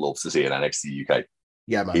someone I'd love to see in NXT UK.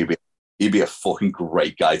 Yeah, man. He'd be a fucking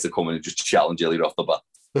great guy to come in and just challenge Ilya off the bat.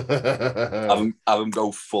 have him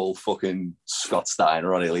go full fucking Scott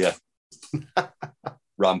Steiner on Ilya.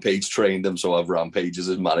 Rampage trained him, so I've Rampage as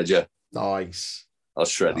his manager. Nice. As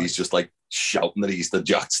Shreddy's just like shouting that he's the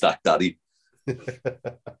Jack Stack daddy.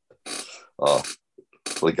 Oh,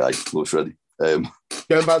 what a guy. Love Shreddy.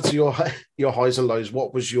 Going back to your highs and lows,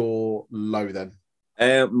 what was your low then?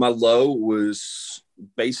 My low was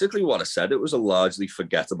basically what I said. It was a largely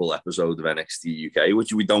forgettable episode of NXT UK,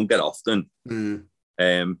 which we don't get often.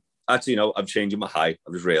 Actually, no, I'm changing my high.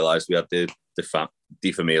 I just realised we had the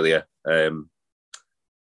Di Familia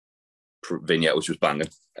vignette, which was banging.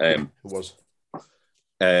 It was.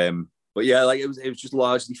 But yeah, like it was just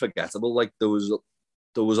largely forgettable. Like there was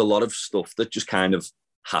a lot of stuff that just kind of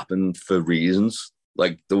happened for reasons.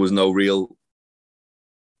 Like there was no real.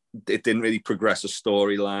 It didn't really progress a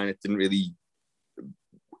storyline.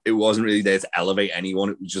 It wasn't really there to elevate anyone.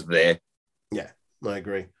 It was just there. Yeah, I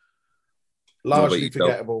agree. Largely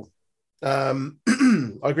forgettable. I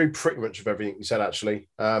agree pretty much with everything you said, actually.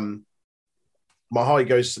 My high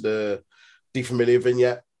goes to the Di Familia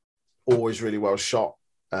vignette. Always really well shot.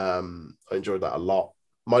 I enjoyed that a lot.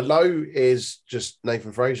 My low is just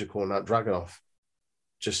Nathan Fraser calling out Dragunov.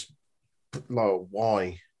 Just like,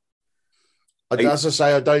 why? As I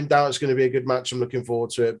say, I don't doubt it's going to be a good match. I'm looking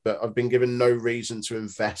forward to it, but I've been given no reason to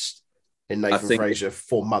invest in Nathan Fraser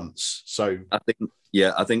for months. So I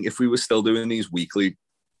think if we were still doing these weekly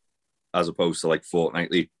as opposed to like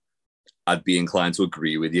fortnightly, I'd be inclined to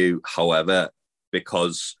agree with you. However,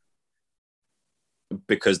 because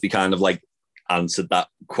they kind of like answered that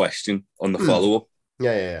question on the follow-up.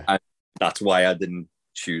 Yeah. And that's why I didn't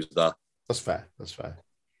choose that. That's fair.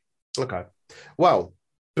 Okay. Well,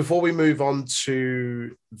 Before we move on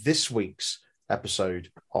to this week's episode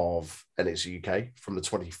of NXT UK from the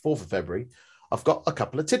 24th of February, I've got a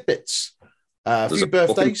couple of tidbits. A few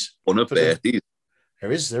birthdays.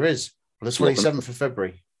 There is. On the 27th of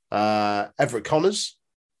February, Everett Connors,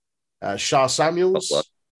 Shah Samuels,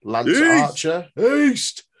 Lance Archer,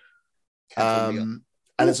 East. And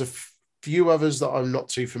there's a few others that I'm not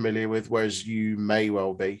too familiar with, whereas you may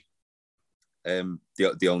well be.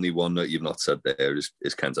 The only one that you've not said there is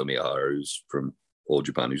Kento Miyahara, who's from All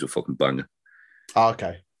Japan, who's a fucking banger. Oh,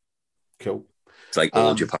 okay. Cool. It's like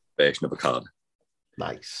All Japan version of a card.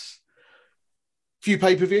 Nice. Few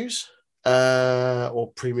pay-per-views.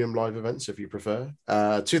 Or premium live events, if you prefer.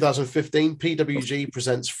 2015, PWG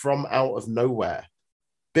presents From Out of Nowhere.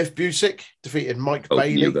 Biff Busick defeated Mike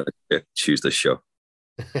Bailey. You're going to choose this show.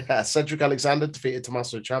 Cedric Alexander defeated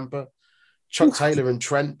Tommaso Ciampa. Chuck Taylor and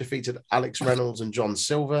Trent defeated Alex Reynolds and John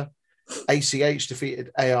Silver. ACH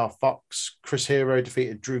defeated AR Fox. Chris Hero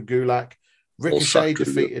defeated Drew Gulak. Ricochet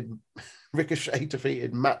defeated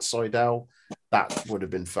Matt Sydal. That would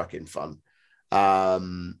have been fucking fun.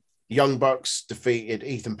 Young Bucks defeated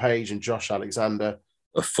Ethan Page and Josh Alexander.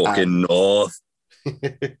 A fucking North.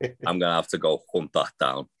 I'm going to have to go hunt that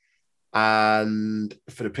down. And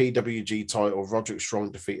for the PWG title, Roderick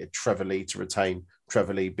Strong defeated Trevor Lee to retain,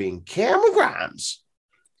 Trevor Lee being Cameron Grimes.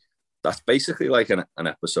 That's basically like an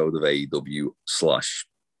episode of AEW /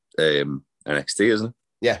 NXT, isn't it?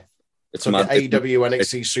 Yeah. It's like an AEW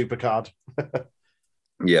NXT Supercard.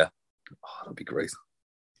 Yeah. Oh, that'd be great.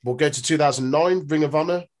 We'll go to 2009. Ring of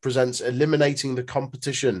Honor presents Eliminating the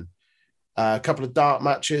Competition. A couple of dark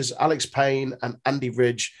matches. Alex Payne and Andy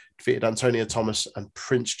Ridge defeated Antonio Thomas and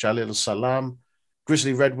Prince Jalil Salam.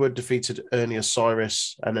 Grizzly Redwood defeated Ernie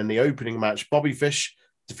Osiris. And in the opening match, Bobby Fish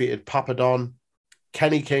defeated Papadon.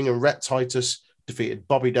 Kenny King and Rhett Titus defeated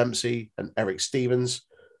Bobby Dempsey and Eric Stevens.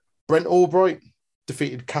 Brent Albright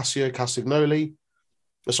defeated Claudio Castagnoli.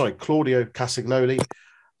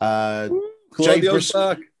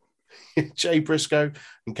 Jay Briscoe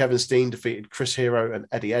and Kevin Steen defeated Chris Hero and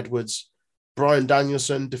Eddie Edwards. Brian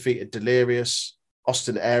Danielson defeated Delirious.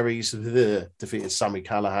 Austin Aries defeated Sami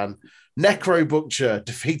Callihan. Necro Butcher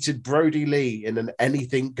defeated Brody Lee in an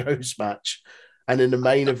Anything Goes match. And in the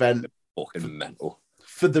main event, fucking mental,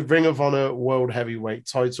 for the Ring of Honor World Heavyweight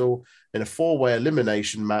title in a 4-way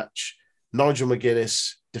elimination match, Nigel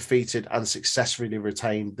McGuinness defeated and successfully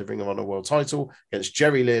retained the Ring of Honor World title against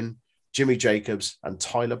Jerry Lynn, Jimmy Jacobs, and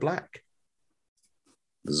Tyler Black.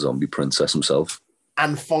 The zombie princess himself.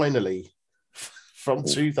 And finally, from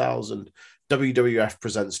 2000, WWF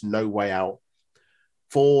presents No Way Out.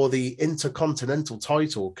 For the Intercontinental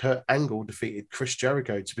title, Kurt Angle defeated Chris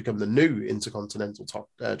Jericho to become the new Intercontinental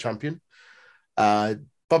champion. Bubba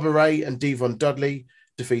Ray and Devon Dudley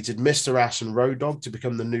defeated Mr. Ass and Road Dogg to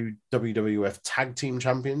become the new WWF Tag Team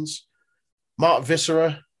Champions. Mark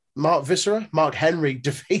Henry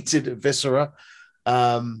defeated Viscera.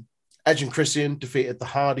 Edge and Christian defeated the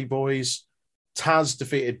Hardy Boys. Taz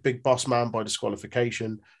defeated Big Boss Man by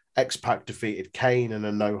disqualification. X-Pac defeated Kane in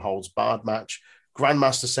a no-holds-barred match.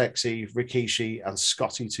 Grandmaster Sexy, Rikishi, and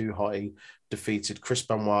Scotty 2 Hotty defeated Chris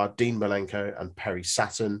Benoit, Dean Malenko, and Perry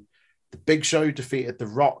Saturn. The Big Show defeated The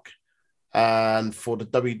Rock. And for the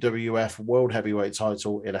WWF World Heavyweight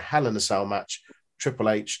title in a Hell in a Cell match, Triple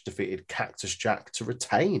H defeated Cactus Jack to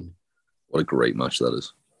retain. What a great match that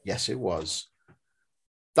is. Yes, it was.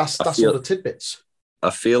 That's all the tidbits. I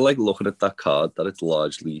feel like looking at that card that it's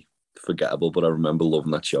largely forgettable, but I remember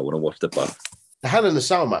loving that show when I watched it back. The Hell in a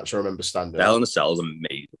Cell match, I remember standing. The Hell in a Cell is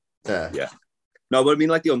amazing. Yeah. No, but I mean,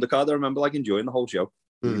 like the undercard, I remember like enjoying the whole show.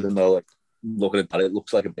 Even though, like, looking at that, it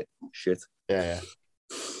looks like a bit shit. Yeah.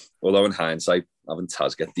 Although in hindsight, having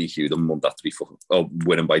Taz get DQ'd a month after he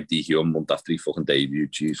winning by DQ a month after he fucking debuted,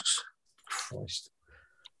 Jesus Christ.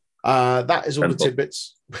 That is all the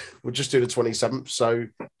tidbits. We'll just do the 27th. So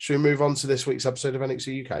should we move on to this week's episode of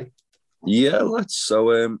NXT UK? Yeah, let's.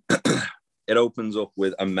 So it opens up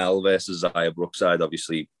with Amel versus Xia Brookside.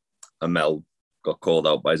 Obviously, Amel got called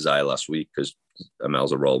out by Xia last week because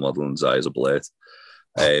Amel's a role model and Xia's a blade.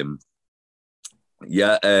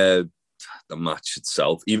 The match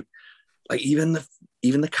itself, even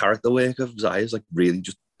the character work of Xia is like really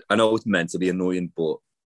just. I know it's meant to be annoying, but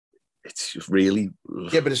it's just really.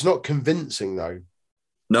 Yeah, but it's not convincing though.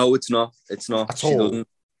 No, it's not. It's not. At all.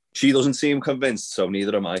 She doesn't seem convinced, so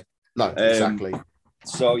neither am I. No, exactly.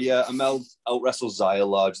 So yeah, Amel out wrestles Xia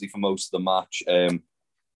largely for most of the match.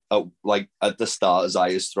 Like at the start,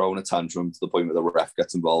 Xia's throwing a tantrum to the point where the ref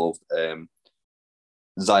gets involved.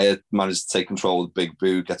 Xia manages to take control of the Big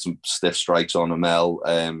Boot, get some stiff strikes on Amel.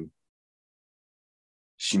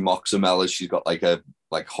 She mocks Amel as she's got like a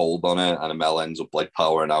like hold on her, and Amel ends up like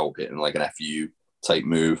powering out, hitting like an FU type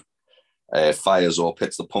move. Fires up,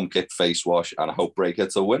 hits the pump kick, face wash, and a hope breaker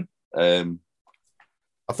to win.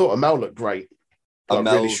 I thought Amel looked great. Like,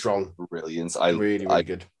 really strong. Brilliant. Really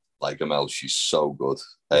good. Like Amel, she's so good.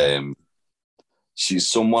 She's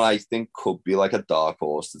someone I think could be like a dark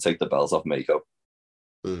horse to take the belt off Mako.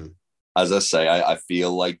 As I say, I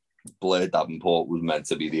feel like Blair Davenport was meant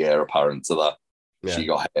to be the heir apparent to that. Yeah. She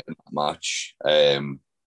got hit in that match.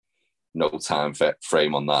 No time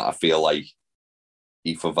frame on that. I feel like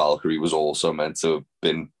Aoife Valkyrie was also meant to have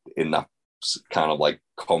been in that kind of like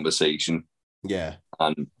conversation. Yeah.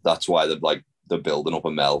 And that's why they're building up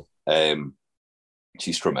Amel.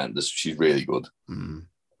 She's tremendous. She's really good.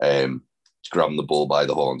 She's grabbing the bull by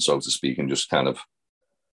the horn, so to speak, and just kind of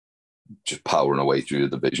just powering her way through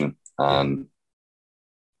the division. And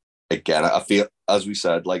again, I feel, as we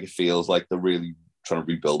said, like it feels like they're really trying to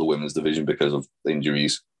rebuild the women's division because of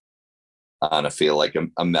injuries. And I feel like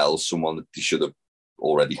Amel's someone that they should have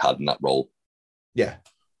already had in that role. Yeah,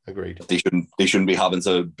 agreed. They shouldn't be having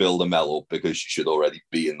to build Amel up because she should already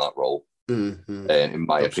be in that role, in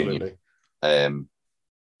my opinion.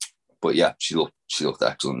 But yeah, she looked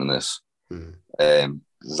excellent in this.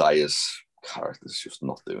 Zaya's character's just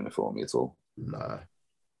not doing it for me at all. No.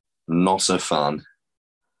 Not a fan.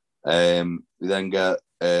 We then get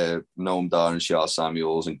Noam Dar and Shah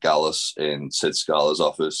Samuels and Gallus in Sid Scala's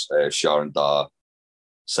office. Shah and Dar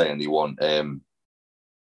saying they want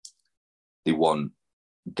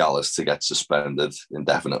Gallus to get suspended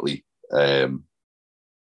indefinitely. And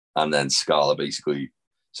then Scala basically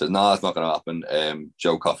says, no, that's not going to happen.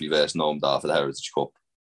 Joe Coffey versus Noam Dar for the Heritage Cup.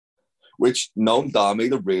 Which Noam Dar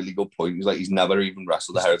made a really good point. He's like, he's never even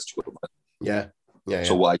wrestled the Heritage Cup. Yeah.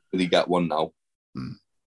 So why did he get one now?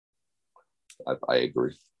 I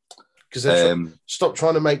agree. Because stop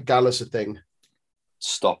trying to make Gallus a thing.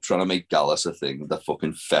 Stop trying to make Gallus a thing. The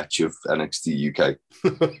fucking fetch of NXT UK.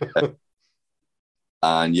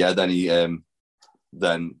 And yeah, then he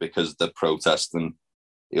then because they're protesting,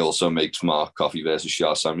 he also makes Mark Coffey versus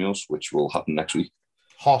Shah Samuels, which will happen next week.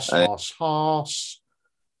 Hoss. I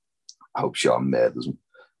hope Shah murders him.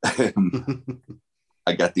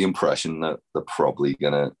 I get the impression that they're probably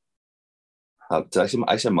gonna have.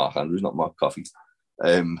 I said Mark Andrews, not Mark Coffey.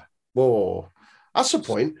 Whoa, that's the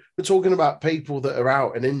point. We're talking about people that are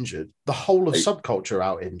out and injured. The whole of subculture are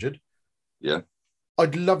out injured. Yeah,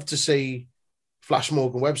 I'd love to see Flash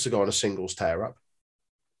Morgan Webster go on a singles tear up.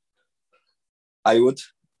 I would.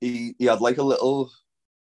 He had like a little.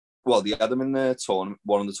 Well, they had him in the tournament,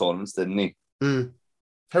 one of the tournaments, didn't he?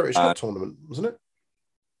 Heritage Cup tournament, wasn't it?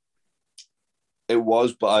 It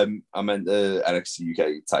was, but I meant the NXT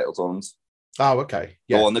UK title tournament. Oh, okay.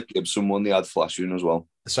 Yeah. The one that Gibson won, they had Flash in as well.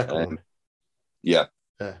 The second one. Yeah.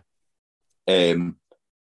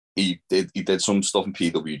 He did some stuff in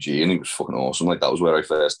PWG and he was fucking awesome. Like that was where I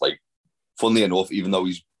first, like, funnily enough, even though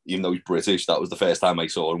he's British, that was the first time I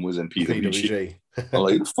saw him was in PWG. I'm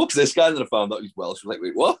like, who the fuck's this guy? And then I found out he's Welsh. I was like,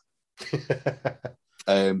 wait, what?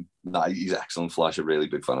 Nah, he's excellent. Flash, a really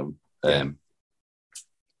big fan of him.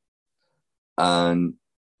 And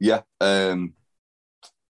yeah, I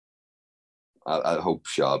hope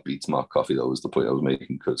Shah beats Mark Coffey. That was the point I was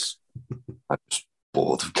making because I'm just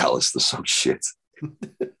bored of Gallus. They're so shit.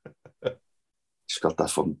 She's got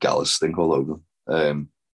that fucking Gallus stink all over them.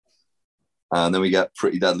 And then we get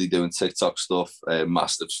Pretty Deadly doing TikTok stuff.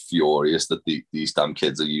 Mastiff's furious that these damn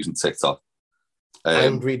kids are using TikTok.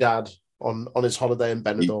 Angry dad on his holiday in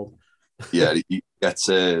Benidorm. He gets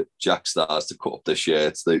Jack Stars to cut up their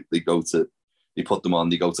shirts. They put them on,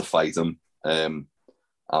 they go to fight him. And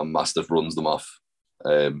Mastiff runs them off.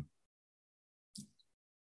 And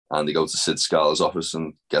they go to Sid Scala's office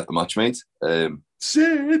and get the match made.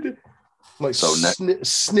 Sid! Like so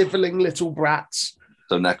snivelling little brats.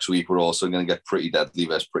 So next week we're also going to get Pretty Deadly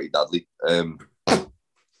versus Pretty Deadly.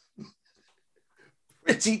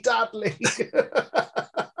 Pretty Deadly.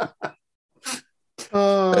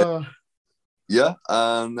 Yeah,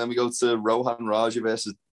 and then we go to Rohan Raja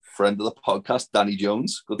versus friend of the podcast, Danny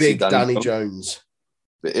Jones. Good Big Danny Jones.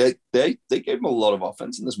 They gave him a lot of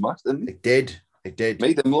offense in this match, didn't they? They did.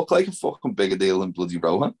 Made him look like a fucking bigger deal than bloody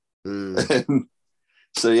Rohan.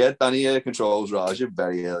 So yeah, Danny controls Raja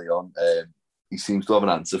very early on. He seems to have an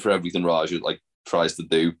answer for everything Raja tries to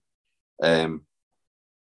do. And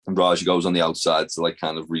Raja goes on the outside to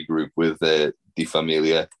kind of regroup with Di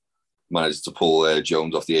Familia. Manages to pull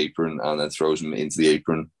Jones off the apron and then throws him into the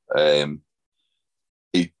apron.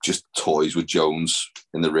 He just toys with Jones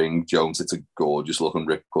in the ring. Jones hits a gorgeous looking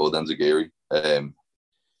ripcord enziguri. And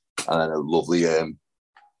then a lovely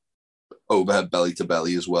overhead belly to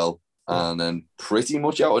belly as well. And then pretty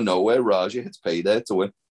much out of nowhere, Raja hits payday to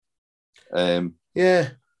win. Yeah.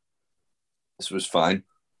 This was fine.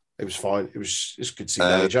 It was fine. It's good to see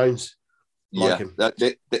Danny Jones. Like him.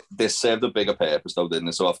 They served a bigger purpose though, didn't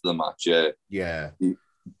they? So after the match, yeah.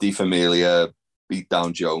 Di Familia beat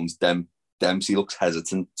down Jones. Dempsey looks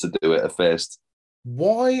hesitant to do it at first.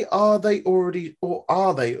 Why are they already, or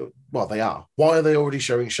are they? Well, they are. Why are they already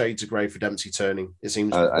showing shades of grey for Dempsey turning? It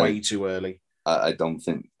seems way too early. I don't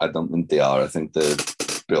think they are. I think they're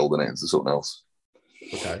building it into something else.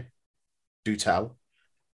 Okay. Do tell.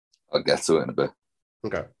 I'll get to it in a bit.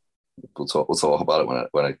 Okay. We'll talk about it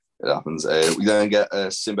when it happens. We then get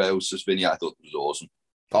a Symbiosis vignette. I thought it was awesome.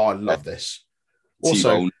 Oh, I love this.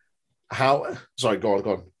 Also, T-Bone, sorry, go on.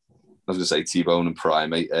 I was going to say T-Bone and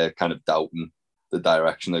Primate kind of doubting the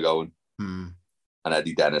direction they're going. And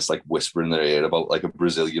Eddie Dennis like whispering in their ear about like a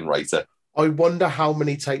Brazilian writer. I wonder how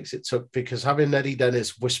many takes it took, because having Eddie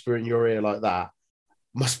Dennis whisper in your ear like that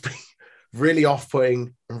must be really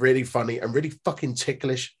off-putting and really funny and really fucking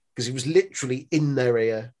ticklish, because he was literally in their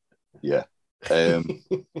ear. Yeah.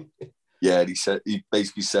 Yeah, he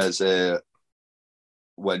basically says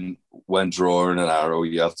when drawing an arrow,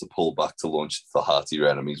 you have to pull back to launch the heart of your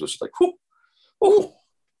enemies, which is like, whoo,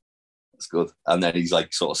 that's good. And then he's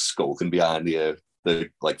like sort of skulking behind the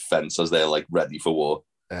like fence as they're like ready for war.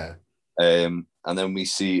 Yeah. And then we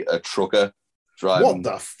see a trucker driving. What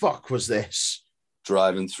the fuck was this?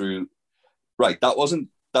 Driving through. Right,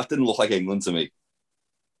 that didn't look like England to me.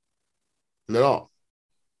 No.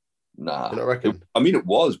 Nah. I don't reckon. It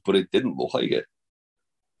was, but it didn't look like it.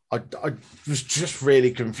 I was just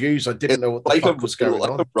really confused. I didn't know what the fuck was going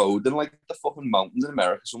on. Like a road in like the fucking mountains in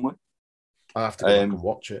America somewhere. I have to go back and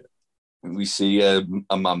watch it. We see a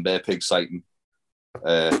man bear pig sighting.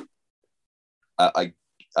 And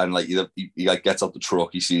like he like gets up the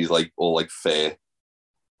truck, he sees like all like fur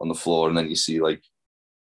on the floor, and then you see like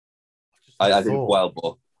I think wild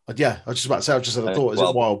boar. Yeah, I was just about to say. I just had a thought. Is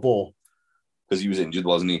it wild boar? Because he was injured,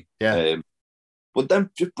 wasn't he? Yeah. But then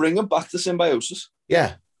just bring him back to Symbiosis.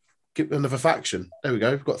 Yeah. Give another faction. There we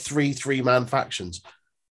go. We've got three-man factions.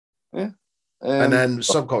 Yeah. And then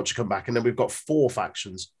Subculture come back, and then we've got 4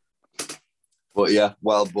 factions. But yeah,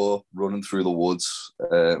 wild boar running through the woods.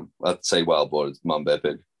 I'd say wild boar is man bear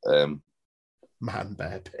pig. Man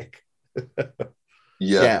bear pig.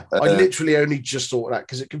 Yeah. I literally only just thought that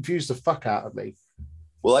because it confused the fuck out of me.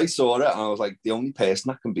 Well, I saw it and I was like, the only person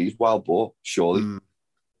that can be is wild boar, surely.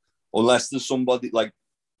 Unless there's somebody like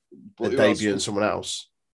a debut and someone else.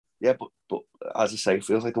 Yeah, but as I say, it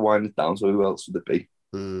feels like they're winding it down, so who else would it be?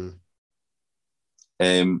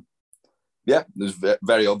 Yeah, it was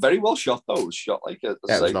very, very well shot though. It was shot like it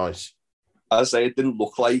was nice. As I say, it didn't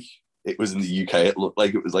look like it was in the UK. It looked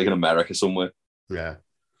like it was like in America somewhere. Yeah.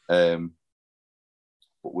 But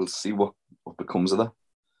we'll see what becomes of that.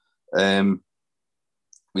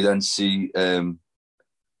 We then see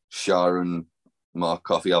Shah and Mark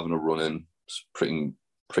Coffey having a run-in, pretty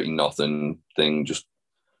nothing thing. Just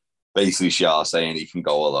basically Shah saying he can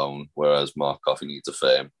go alone, whereas Mark Coffey needs a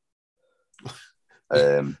firm.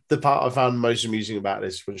 The part I found most amusing about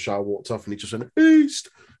this when Shah walked off and he just went East.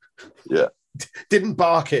 Yeah. Didn't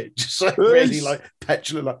bark it, just like really like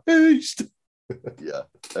petulant, like East. Yeah.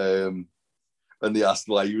 And they asked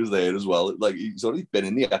why he was there as well. Like he's already been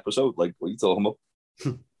in the episode. Like, what are you talking about?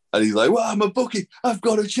 And he's like, well, I'm a bookie. I've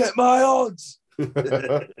got to check my odds.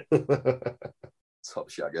 Top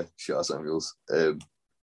shagger, Shah Samuels.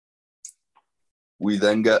 We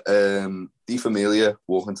then get Di Familia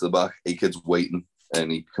walking to the back. A-Kid's waiting,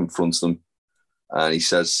 and he confronts them. And he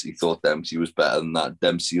says he thought Dempsey was better than that.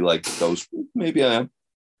 Dempsey like goes, maybe I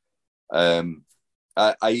am.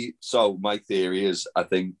 So my theory is, I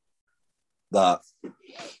think that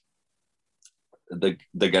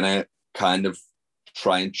they're gonna kind of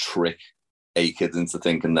try and trick A-Kid into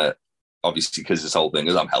thinking that, obviously, because this whole thing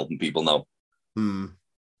is I'm helping people now.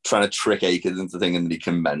 Trying to trick A-Kid into thinking that he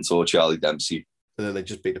can mentor Charlie Dempsey. And then they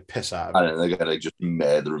just beat the piss out of him. And then they're going to just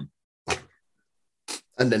murder him.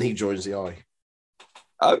 And then he joins the Eye.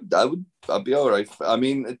 I'd be all right. I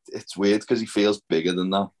mean, it's weird because he feels bigger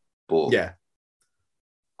than that. But yeah,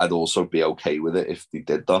 I'd also be okay with it if they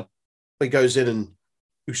did that. He goes in and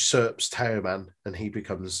usurps Taoman, and he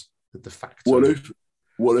becomes the de facto.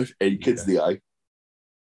 What if A-Kid's the Eye?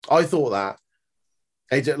 I thought that.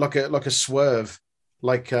 He did like a swerve.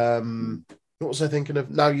 Like what was I thinking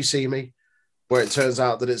of? Now You See Me, where it turns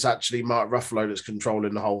out that it's actually Mark Ruffalo that's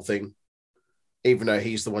controlling the whole thing, even though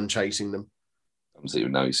he's the one chasing them. I haven't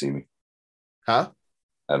seen Now You See Me. Huh?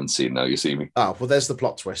 I haven't seen Now You See Me. Oh, well, there's the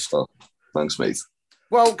plot twist. Oh, thanks, mate.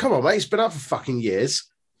 Well, come on, mate. It's been out for fucking years.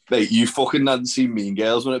 Mate, you fucking hadn't seen Mean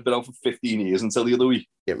Girls when it'd been out for 15 years until the other week.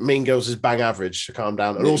 Yeah, Mean Girls is bang average, so calm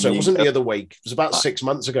down. And also, it wasn't the other week. It was about 6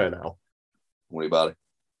 months ago now. Don't worry about it.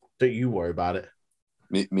 Don't you worry about it.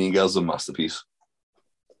 Mean Girls is a masterpiece.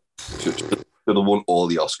 Should have won all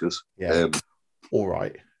the Oscars. Yeah. All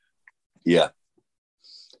right. Yeah.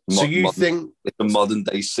 So you think... It's a modern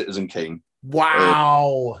day Citizen Kane.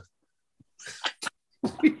 Wow.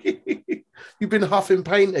 You've been huffing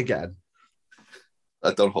paint again.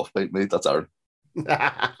 I don't huff paint, mate. That's Aaron.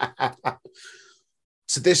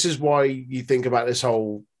 So this is why you think about this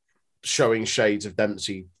whole showing shades of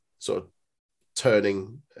Dempsey sort of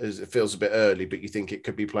turning, as it feels a bit early, but you think it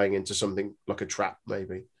could be playing into something like a trap,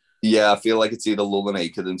 maybe. Yeah, I feel like it's either lulling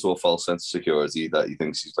Aked into a false sense of security that he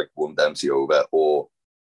thinks he's like won Dempsey over, or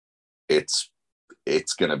it's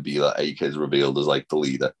going to be that Aked's revealed as like the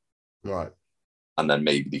leader. Right. And then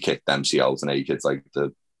maybe they kick Dempsey out and Aked's like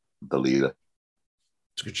the leader.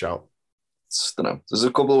 It's a good shout. I don't know. There's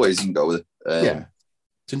a couple of ways you can go with it. Yeah.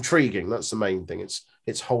 It's intriguing. That's the main thing.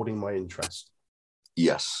 It's holding my interest.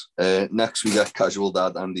 Yes. Next, we got Casual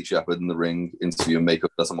Dad Andy Shepherd in the ring interviewing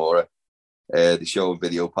Makeup Natamura. They show a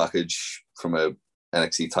video package from a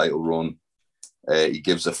NXT title run. He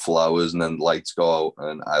gives her flowers and then lights go out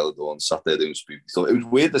and Isla Dawn sat there doing spooky stuff. It was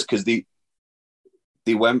weird this because they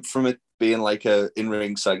went from it being like a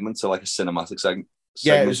in-ring segment to like a cinematic segment.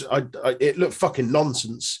 Yeah, it looked fucking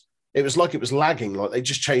nonsense. It was like it was lagging. Like they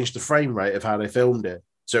just changed the frame rate of how they filmed it.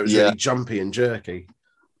 So it was really jumpy and jerky.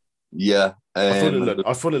 Yeah. I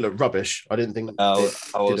thought it looked rubbish. I didn't think it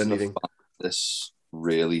did anything. This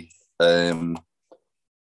really. Isla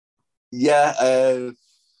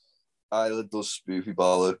does spoofy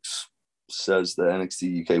bollocks, says the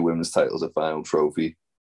NXT UK Women's title's a final trophy.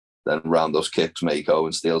 Then Randos kicks Mako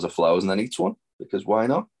and steals her flowers and then eats one, because why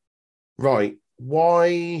not? Right.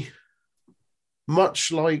 Why,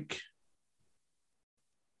 much like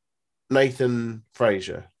Nathan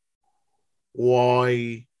Frazier,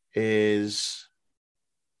 why is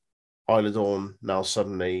Isla Dawn now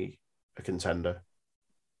suddenly a contender?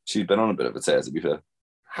 She's been on a bit of a tear, to be fair.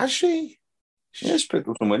 Has she? Yeah, she picked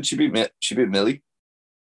up some wins. She beat Millie.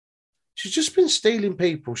 She's just been stealing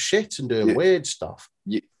people's shit and doing weird stuff.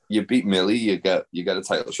 You beat Millie, you get a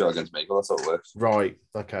title shot against Mako. That's how it works. Right.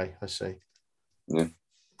 Okay, I see. Yeah.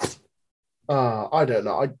 I don't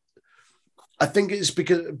know. I think it's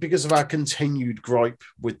because of our continued gripe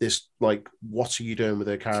with this. Like, what are you doing with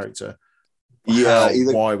her character? Yeah.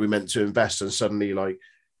 Why are we meant to invest? And suddenly, like,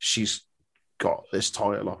 she's got this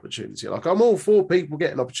title opportunity. Like, I'm all for people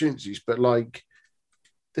getting opportunities, but like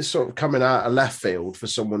this sort of coming out of left field for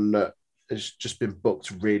someone that has just been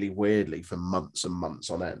booked really weirdly for months and months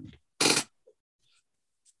on end.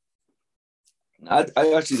 I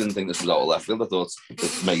actually didn't think this was out of left field. I thought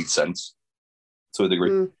it made sense to a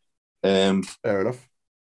degree. Fair enough.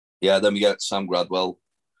 Yeah, then we get Sam Gradwell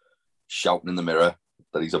shouting in the mirror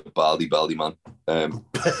that he's a baldy man.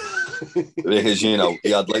 Because, you know, he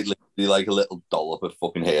had like literally like a little dollop of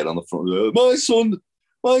fucking hair on the front.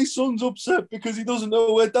 My son's upset because he doesn't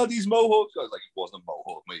know where daddy's mohawk. I was like, it wasn't a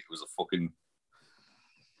mohawk, mate. It was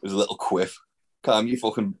a little quiff. Calm your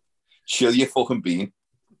fucking, chill your fucking bean.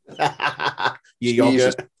 You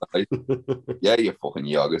yogurt. Yeah, you fucking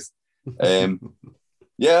yogurt.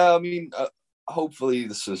 Yeah, I mean, hopefully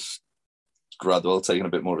this is Gradwell taking a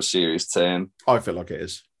bit more of a serious turn. I feel like it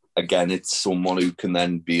is. Again, it's someone who can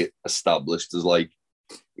then be established as like,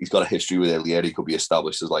 he's got a history with Ilya. He could be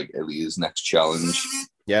established as like Ilya's next challenge.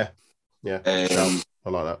 Yeah. I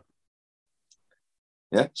like that.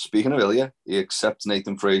 Yeah, speaking of Ilya, he accepts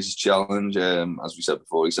Nathan Frazier's challenge. As we said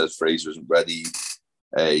before, he says Frazier isn't ready.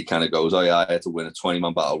 He kind of goes, oh yeah, I had to win a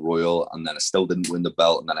 20-man battle royal, and then I still didn't win the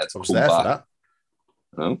belt, and then I had to come back. For that.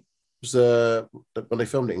 No? It was when they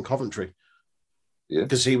filmed it in Coventry. Yeah.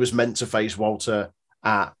 Because he was meant to face Walter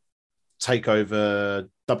at TakeOver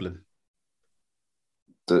Dublin.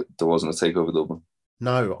 There wasn't a TakeOver Dublin?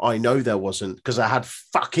 No, I know there wasn't, because I had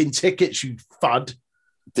fucking tickets, you fud.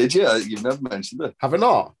 Did you? You've never mentioned it. Have I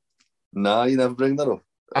not? No, you never bring that up.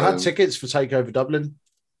 I had tickets for TakeOver Dublin.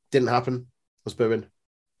 Didn't happen. I was booing.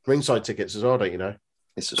 Ringside tickets as well, don't you know?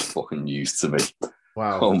 It's just fucking news to me.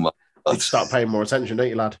 Wow. Oh my God. You'd start paying more attention, don't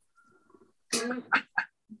you, lad?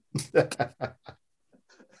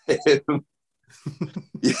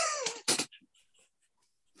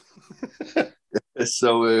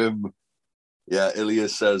 So Ilya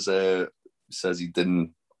says he did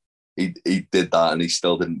that and he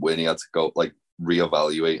still didn't win. He had to go like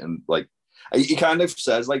reevaluate, and like he kind of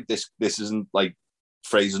says like this isn't like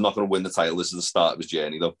Frazier's not going to win the title. This is the start of his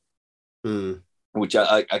journey though. Which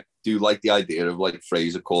I do like the idea of like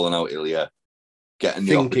Frazier calling out Ilya, getting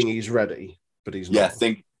the thinking he's ready, but he's not. Yeah,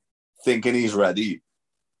 thinking he's ready,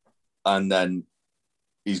 and then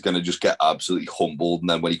he's going to just get absolutely humbled, and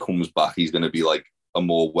then when he comes back, he's going to be like a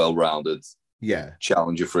more well-rounded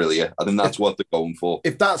challenger for Ilya. I think that's what they're going for.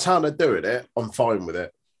 If that's how they're doing it, I'm fine with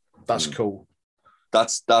it. That's cool.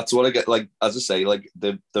 That's what I get. Like, as I say, like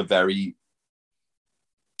the very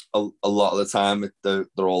a lot of the time they're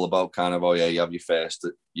all about kind of, oh yeah, you have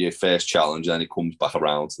your first challenge, and then it comes back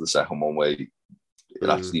around to the second one where it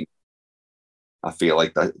actually. I feel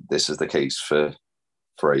like that this is the case for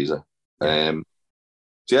Fraser. So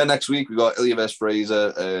yeah, next week we got Ilya vs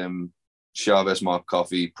Fraser, Shah vs Mark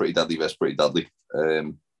Coffey, Pretty Deadly vs Pretty Deadly,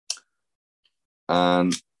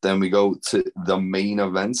 and then we go to the main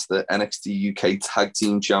events, the NXT UK Tag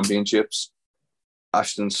Team Championships.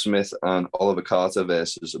 Ashton Smith and Oliver Carter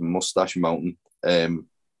versus Mustache Mountain.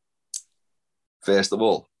 First of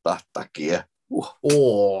all, that gear.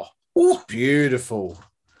 It's beautiful.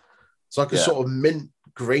 It's like a sort of mint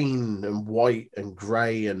green and white and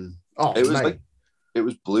grey and it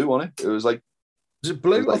was blue on it. It was like, is it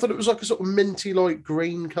blue? I thought it was like a sort of minty like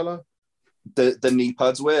green colour. The knee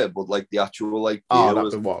pads were, but like the actual like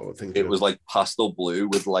it was like pastel blue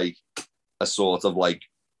with like a sort of like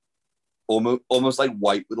almost like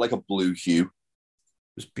white with like a blue hue. It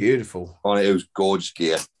was beautiful on it. It was gorgeous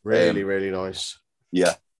gear. Really, really nice.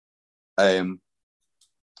 Yeah.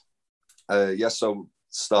 So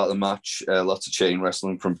start the match. Lots of chain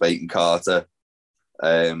wrestling from Bate and Carter.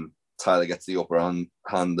 Tyler gets the upper hand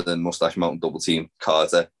and Mustache Mountain double team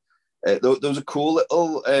Carter. There was a cool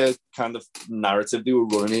little kind of narrative they were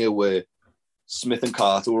running here where Smith and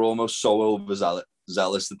Carter were almost so overzealous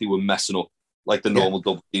that they were messing up like the normal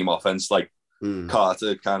double team offense. Like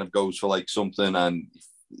Carter kind of goes for like something and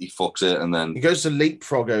he fucks it, and then he goes to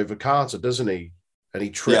leapfrog over Carter, doesn't he? And he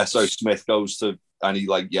trips. Yeah, so Smith goes to and he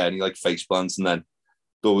face plants, and then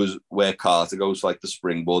there was where Carter goes for like the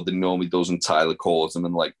springboard that he normally does, and Tyler caught him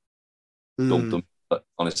and like dumped him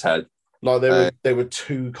on his head. Like they were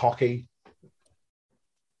too cocky.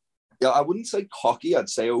 Yeah, I wouldn't say cocky. I'd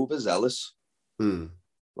say overzealous.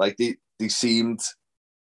 Like they seemed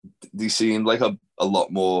like a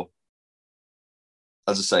lot more.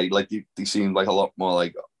 As I say, like they seemed like a lot more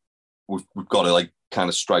like we've got to like kind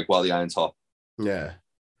of strike while the iron's hot. Yeah,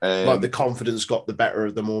 like the confidence got the better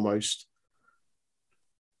of them almost.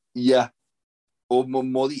 Yeah, or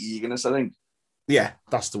more the eagerness, I think. Yeah,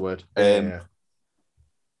 that's the word. And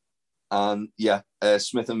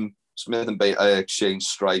Smith and Bate exchanged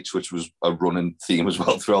strikes, which was a running theme as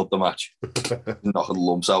well throughout the match, knocking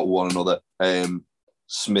lumps out of one another.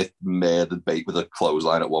 Smith murdered Bate with a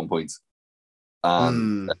clothesline at one point,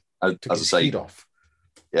 and as I say, off.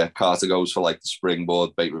 Yeah, Carter goes for like the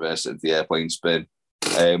springboard, Bate reverses into the airplane spin.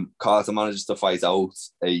 Carter manages to fight out.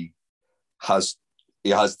 He has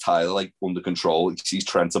Tyler like under control. He sees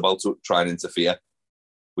Trent about to try and interfere,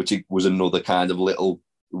 which was another kind of little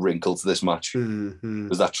wrinkle to this match,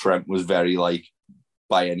 was that Trent was very like,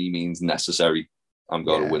 by any means necessary, I'm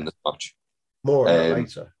going to win this match. More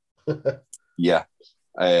later.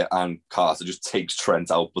 And Carter just takes Trent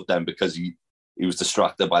out, but then because he was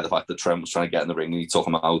distracted by the fact that Trent was trying to get in the ring and he took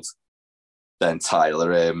him out, then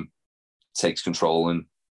Tyler takes control and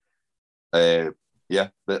a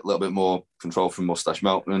little bit more control from Mustache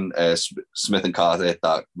Mountain. Smith and Carter hit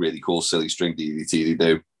that really cool silly string DDT they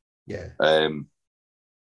do. Yeah.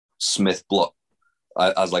 Smith block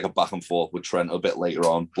as like a back and forth with Trent a bit later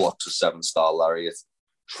on, blocks a 7-star lariat.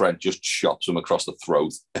 Trent just chops him across the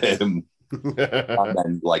throat and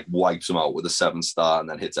then like wipes him out with a 7-star and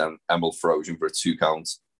then hits Emerald Frozen for a 2 count.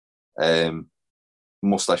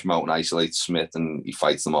 Mustache Mountain isolates Smith and he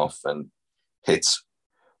fights them off and hits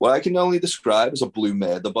what I can only describe as a blue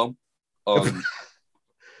murder bomb.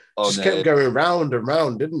 Just kept going round and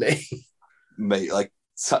round, didn't he? Mate, like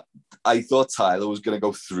I thought Tyler was going to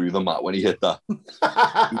go through the mat when he hit that. He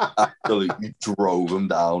absolutely drove him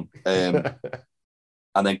down.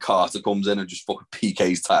 And then Carter comes in and just fucking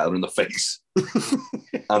PKs Tyler in the face.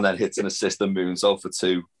 And then hits an assistant moonsault for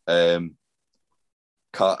 2.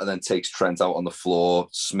 Carter then takes Trent out on the floor.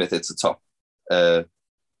 Smith hits a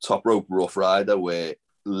top rope rough rider where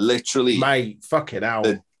literally... Mate, fucking hell.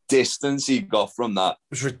 The distance he got from that...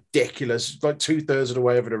 It was ridiculous. Like 2/3 of the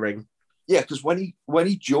way over the ring. Yeah, because when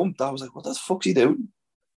he jumped, I was like, what the fuck's he doing?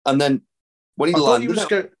 And then when he landed... I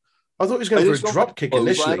thought he was going for a drop kick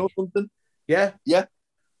initially. Or something. Yeah. Yeah.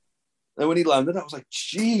 And when he landed, I was like,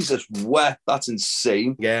 Jesus, that's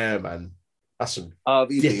insane. Yeah, man. That's some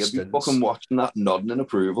RVD, I'd be fucking watching that nodding in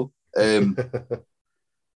approval.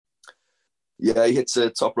 Yeah, he hits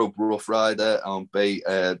a top rope rough rider on Bate.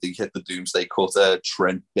 They hit the Doomsday Cutter.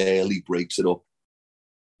 Trent barely breaks it up.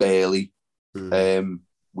 Bailey. Mm.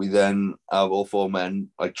 We then have all 4 men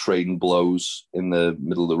like trading blows in the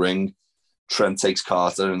middle of the ring. Trent takes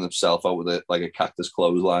Carter and himself out with it like a cactus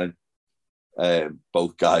clothesline.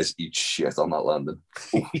 Both guys eat shit on that landing.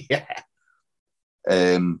 Yeah.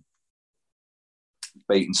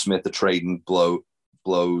 Bate and Smith are trading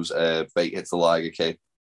blows. Bate hits the Liger kick.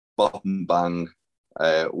 Bop and bang.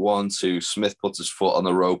 1, 2. Smith puts his foot on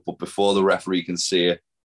the rope, but before the referee can see it,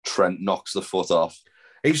 Trent knocks the foot off.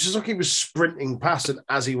 He's just like he was sprinting past, and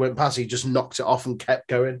as he went past, he just knocked it off and kept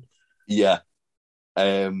going. Yeah.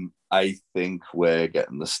 I think we're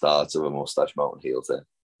getting the start of a Mustache Mountain heel turn.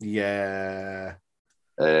 Yeah.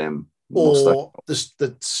 Mustache. Or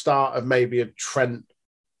the start of maybe a Trent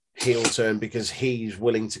heel turn because he's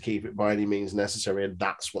willing to keep it by any means necessary, and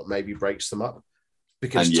that's what maybe breaks them up.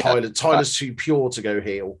 Because Tyler's too pure to go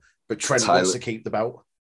heel, but Trent wants to keep the belt.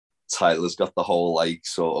 Tyler's got the whole like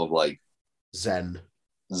sort of like Zen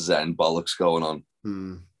bollocks going on,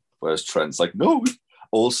 whereas Trent's like no.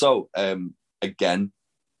 Also, again,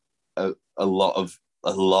 a lot of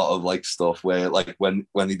like stuff where like when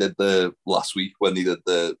he did the last week when he did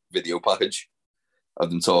the video package of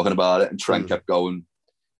them talking about it, and Trent kept going,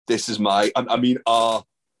 "This is our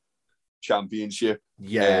championship."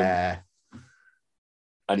 Yeah.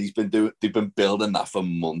 And they've been building that for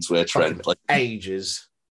months where Trent like ages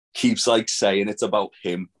keeps like saying it's about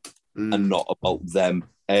him and not about them.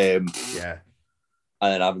 Yeah.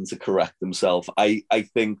 And then having to correct himself. I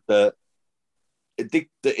think that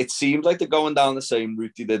it seems like they're going down the same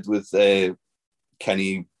route they did with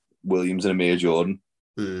Kenny Williams and Amir Jordan.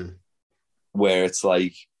 Where it's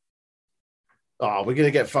like, we're going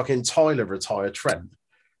to get fucking Tyler retire Trent.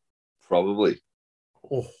 Probably.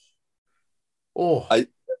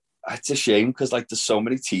 It's a shame because like there's so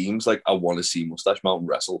many teams like I want to see Mustache Mountain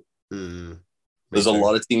wrestle. There's a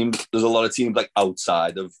lot of teams like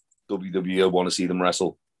outside of WWE I want to see them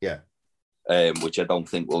wrestle. Yeah. Which I don't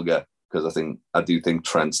think we'll get because I do think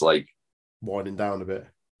Trent's like winding down a bit.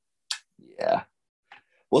 Yeah.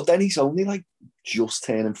 Well, then he's only like just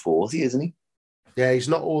turning 40, isn't he? Yeah, he's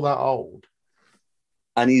not all that old.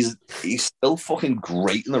 And he's still fucking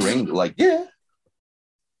great in the ring. Like, yeah.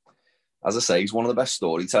 As I say, he's one of the best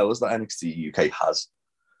storytellers that NXT UK has.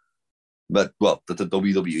 But, well, that the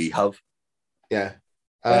WWE have. Yeah.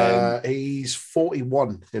 He's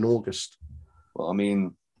 41 in August. Well, I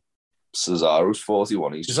mean, Cesaro's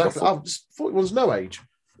 41. He's exactly. 41's no age.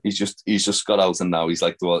 He's just got out and now he's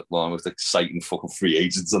like the one with exciting fucking free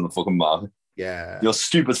agents on the fucking market. Yeah. Your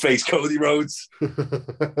stupid face, Cody Rhodes.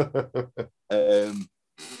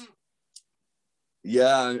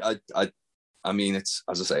 Yeah, I mean, it's,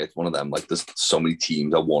 as I say, it's one of them. Like, there's so many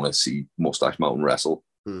teams I want to see Mustache Mountain wrestle.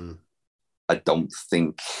 I don't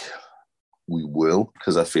think we will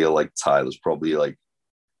because I feel like Tyler's probably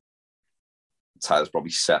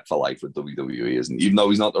set for life with WWE, isn't he? Even though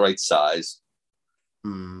he's not the right size.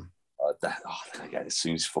 Then again, as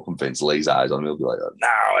soon as fucking Vince lays eyes on him, he'll be like,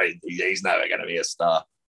 no, he's never going to be a star.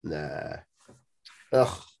 Nah.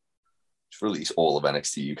 Ugh. Just release all of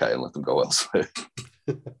NXT UK and let them go elsewhere.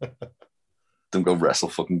 Them go wrestle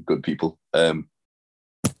fucking good people. But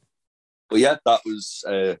yeah, that was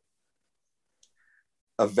a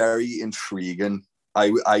very intriguing. I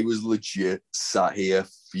was legit sat here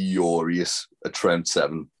furious at Trent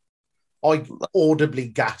 7. I audibly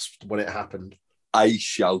gasped when it happened. I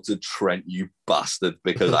shouted, "Trent, you bastard,"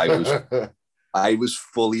 because I was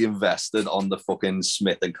fully invested on the fucking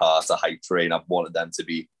Smith and Carter hype train. I've wanted them to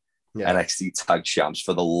be NXT tag champs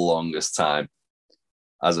for the longest time.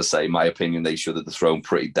 As I say, my opinion, they should have thrown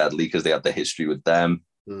Pretty Deadly because they had the history with them.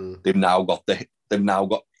 They've now got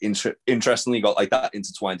interestingly got like that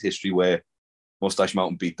intertwined history where Mustache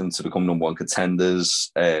Mountain beat them to become number 1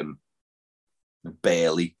 contenders.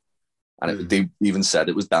 Barely. And they even said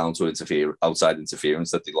it was down to outside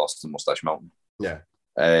interference that they lost to Mustache Mountain. Yeah.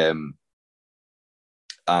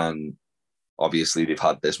 And obviously they've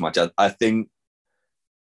had this match. I think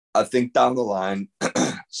down the line,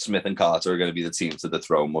 Smith and Carter are going to be the team to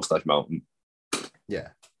dethrone Mustache Mountain. Yeah.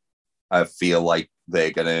 I feel like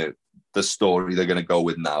the story they're going to go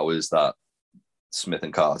with now is that Smith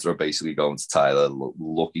and Carter are basically going to Tyler.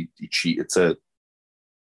 Look, he cheated to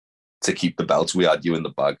keep the belts. We had you in the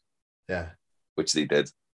bag. Yeah. Which they did.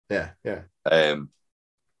 Yeah, yeah.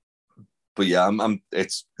 But yeah,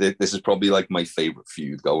 this is probably like my favorite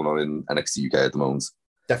feud going on in NXT UK at the moment.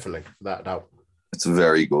 Definitely, that doubt. It's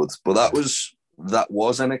very good. But that was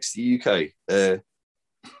NXT UK. I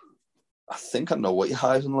think I know what your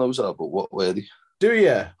highs and lows are, but what were they? Do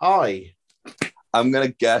you? I'm gonna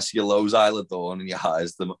guess your lows Isla Dawn and your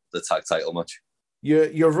highs the tag title match.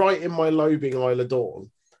 You're right in my low being Isla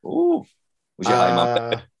Dawn. Oh, was your high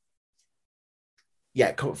man?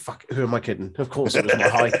 Yeah, fuck. Who am I kidding? Of course, it was my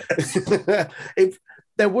high.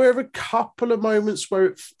 There were a couple of moments where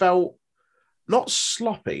it felt not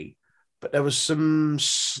sloppy, but there was some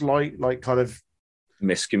slight, like, kind of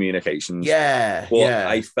miscommunications. Yeah, but yeah.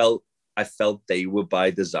 I felt they were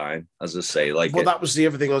by design, as I say. Like, well, that was the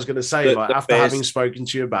other thing I was going to say. Like, after having spoken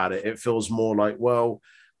to you about it, it feels more like, well,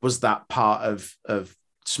 was that part of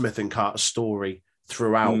Smith and Carter's story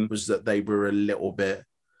throughout? Was that they were a little bit?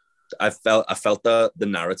 I felt the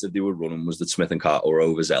narrative they were running was that Smith and Carter were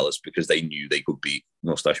overzealous because they knew they could beat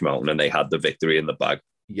Mustache Mountain and they had the victory in the bag.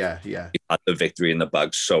 Yeah. They had the victory in the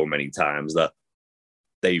bag so many times that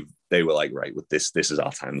they were like, right, with this is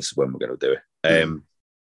our time. This is when we're going to do it.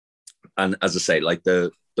 And as I say, like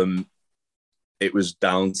it was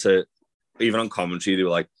down to, even on commentary, they were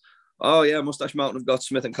like, oh yeah, Mustache Mountain have got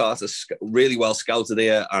Smith and Carter really well scouted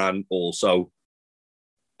here, and also,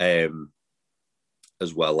 as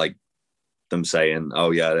well, like them saying, oh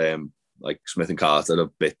yeah, like Smith and Carter are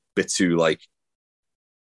a bit too like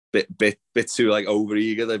bit too like over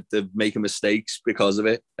eager. They're making mistakes because of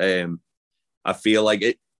it. I feel like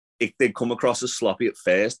it did come across as sloppy at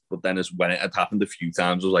first, but then as when it had happened a few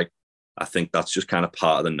times, I was like, I think that's just kind of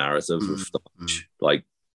part of the narrative of the match. Like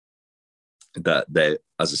that they,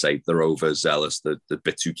 as I say, they're overzealous, they're a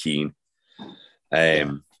bit too keen.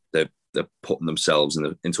 They're putting themselves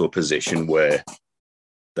into a position where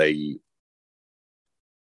they're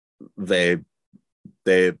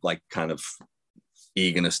like kind of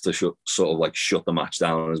eagerness to shut the match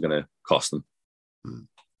down is going to cost them.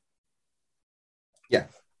 Yeah.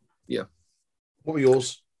 What were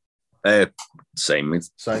yours? Same.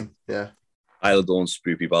 Yeah. Isla Dawn,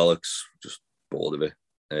 Spoopy Bollocks, just bored of it.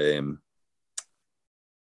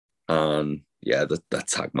 And yeah, that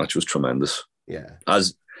tag match was tremendous. Yeah.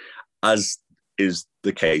 As is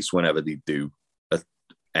the case whenever they do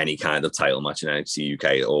any kind of title match in NXT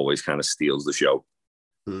UK, it always kind of steals the show.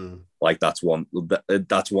 Like that's one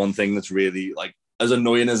thing that's really, like, as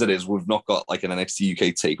annoying as it is, we've not got like an NXT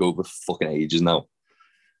UK takeover for fucking ages now.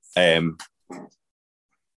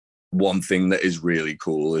 One thing that is really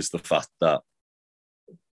cool is the fact that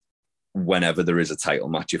whenever there is a title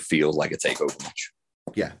match, it feels like a takeover match.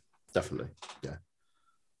 Yeah, definitely. Yeah.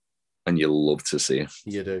 And you love to see it.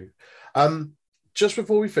 You do. Just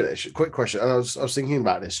before we finish, a quick question. And I was thinking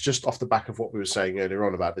about this just off the back of what we were saying earlier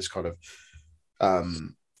on about this kind of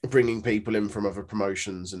bringing people in from other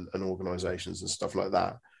promotions and organizations and stuff like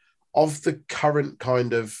that. Of the current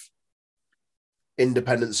kind of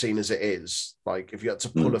independent scene as it is, like if you had to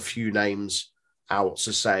pull a few names out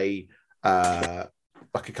to say like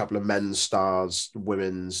a couple of men's stars,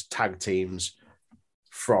 women's tag teams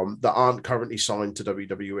from that aren't currently signed to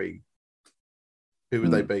WWE, who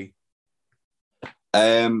would they be?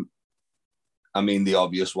 I mean, the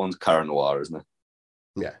obvious one's Cara Noir, isn't it?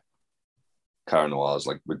 Yeah. Cara Noir is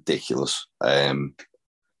like ridiculous.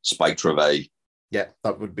 Spike Trevay. Yeah,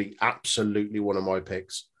 that would be absolutely one of my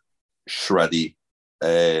picks. Shreddy.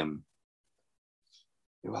 Who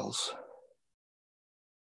else?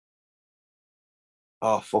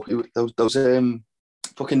 Oh fuck! Those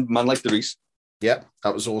fucking Man Like DeReiss. Yeah,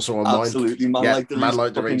 that was also on mine. Absolutely, Man Like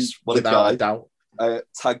DeReiss, without a doubt.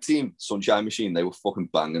 Tag team Sunshine Machine. They were fucking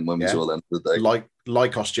banging when we saw them the day.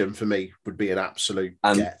 Like costume for me would be an absolute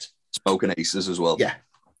get. Smoking Aces as well. Yeah.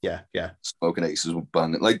 Smoking Aces were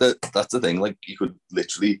banging. Like that's the thing. Like you could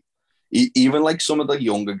literally, even like some of the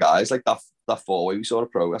younger guys, like that four-way we saw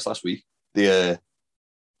at Progress last week. The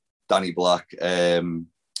Danny Black,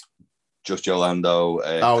 Just Joe Lando,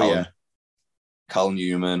 Cal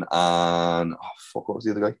Newman, and what was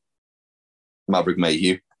the other guy? Maverick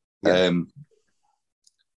Mayhew. Yeah.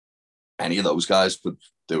 Any of those guys would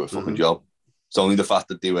do a fucking job. It's only the fact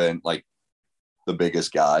that they weren't like the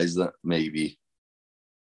biggest guys that maybe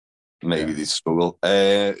they struggle.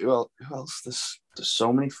 Who else? There's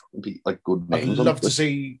so many fucking like good names. I'd love to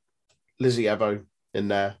see Lizzie Evo in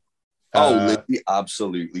there. Lizzie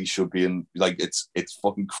absolutely should be in. Like it's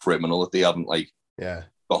fucking criminal that they haven't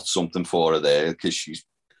got something for her there, because she's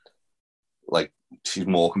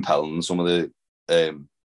more compelling than some of the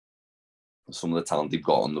talent they've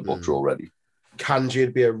got on the books already. Kanji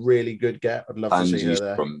would be a really good get. I'd love to see her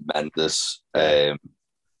there. Tremendous.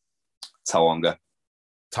 Tawanga,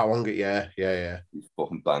 yeah. He's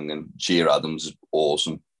fucking banging. Gia Adams is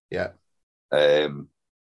awesome. Yeah. Who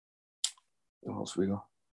else we got?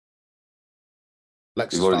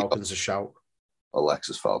 Alexis Falcon's a shout.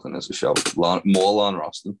 Alexis Falcon is a shout. More Lana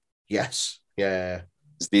Roston. Yes. Yeah.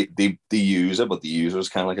 It's the user, but the user is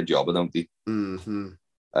kind of like a jobber, don't they? Mm-hmm.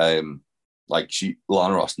 Like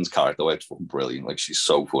Lana Austin's character work's fucking brilliant. Like she's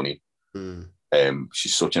so funny.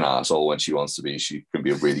 She's such an asshole when she wants to be. She can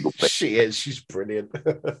be a really good bitch. She is. She's brilliant.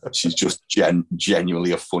 She's just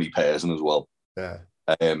genuinely a funny person as well. Yeah.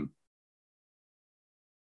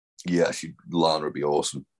 Yeah, Lana would be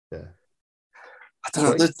awesome. Yeah. I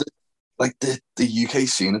don't know. The UK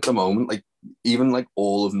scene at the moment, like even like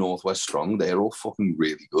all of Northwest Strong, they're all fucking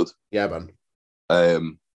really good. Yeah, man.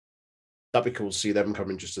 That'd be cool to see them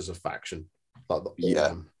coming just as a faction. Like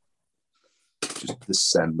just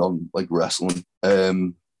descend on like wrestling.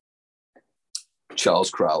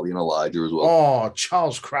 Charles Crowley and Elijah as well. Oh,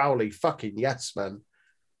 Charles Crowley, fucking yes, man.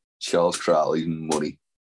 Charles Crowley's money.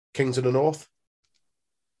 Kings of the North.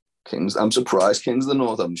 I'm surprised Kings of the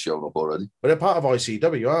North haven't shown up already. But they're part of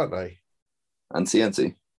ICW, aren't they? And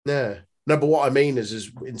TNT. Yeah. No, but what I mean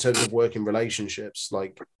is in terms of working relationships,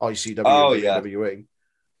 like ICW and WWE.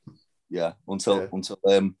 Yeah, until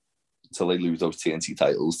they lose those TNT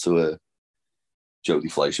titles to Jody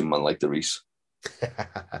Fleisch and Man Like the Reese.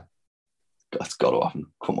 That's got to happen.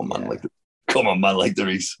 Come on, man, like the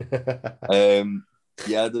Reese.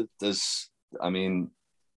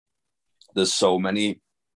 There's so many.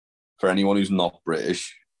 For anyone who's not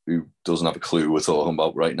British, who doesn't have a clue we're talking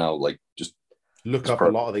about right now, like just look up a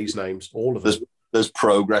lot of these names, all of them. There's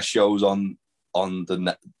progress shows on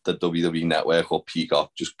the WWE network or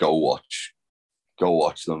Peacock. Just go watch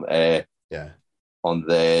them. On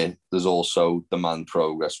there's also Demand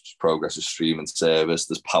Progress, which is Progress's streaming service.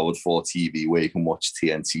 There's Powered 4 TV where you can watch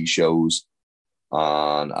TNT shows,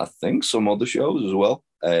 and I think some other shows as well.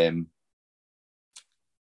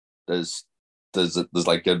 There's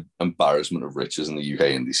like an embarrassment of riches in the UK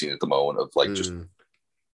indie scene at the moment of like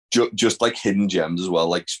just like hidden gems as well,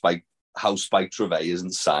 like how Spike Trevay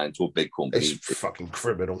isn't signed to a big company. It's fucking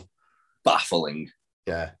criminal, baffling.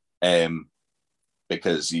 Yeah,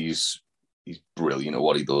 because he's brilliant at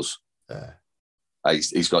what he does. Yeah,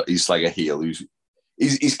 he's like a heel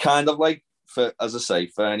he's kind of like, for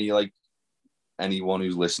anyone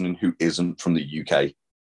who's listening who isn't from the UK,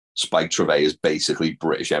 Spike Trevay is basically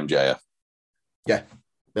British MJF. Yeah,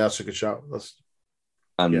 that's a good shout.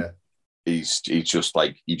 He's just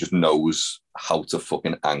like, he just knows how to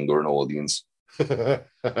fucking anger an audience.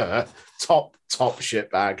 top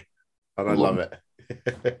shitbag, and I love it.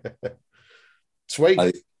 Sweet.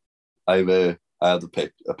 I had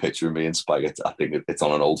a picture of me and Spike. I think it's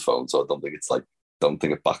on an old phone, so I don't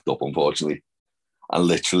think it backed up, unfortunately. And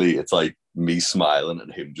literally, it's like me smiling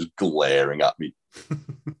and him just glaring at me.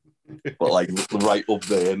 But like right up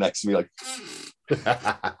there next to me, like.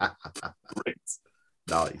 Great.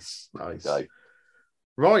 Nice. Okay.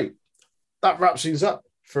 Right. That wraps things up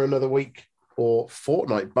for another week or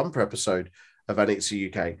fortnight bumper episode of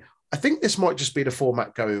NXT UK. I think this might just be the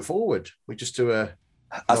format going forward. We just do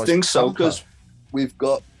I think so, because we've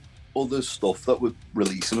got other stuff that we're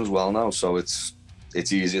releasing as well now, so it's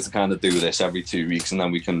easier to kind of do this every 2 weeks, and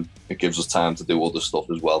then it gives us time to do other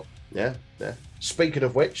stuff as well. Yeah. Speaking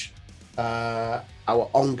of which, our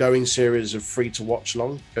ongoing series of free to watch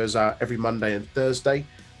long goes out every Monday and Thursday,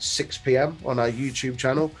 6 p.m. on our YouTube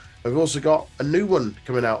channel. We've also got a new one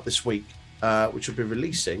coming out this week, which will be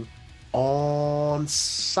releasing on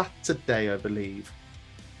Saturday, I believe,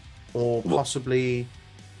 or possibly.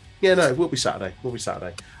 Yeah, no, it will be Saturday.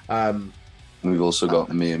 We've also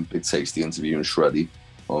got me and Big Tasty interviewing Shreddy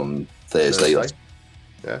on Thursday.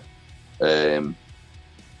 Yeah.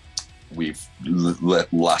 We've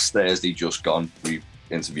last Thursday just gone. We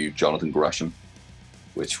interviewed Jonathan Gresham,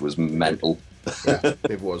 which was mental. Yeah,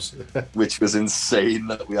 it was. Which was insane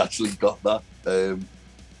that we actually got that.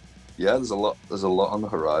 There's a lot on the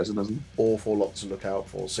horizon, isn't there? Awful lot to look out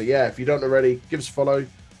for. So yeah, if you don't already, give us a follow on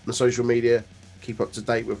the social media. Keep up to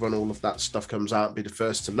date with when all of that stuff comes out and be the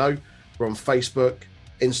first to know. We're on Facebook,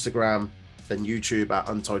 Instagram, then YouTube at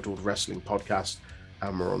Untitled Wrestling Podcast.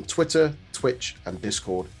 And we're on Twitter, Twitch, and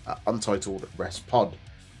Discord at Untitled Rest Pod.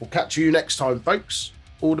 We'll catch you next time, folks.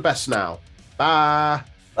 All the best now. Bye.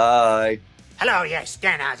 Bye. Hello, yes,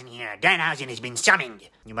 Danhausen here. Danhausen has been summoned.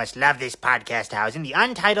 You must love this podcast housing, the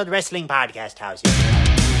Untitled Wrestling Podcast housing.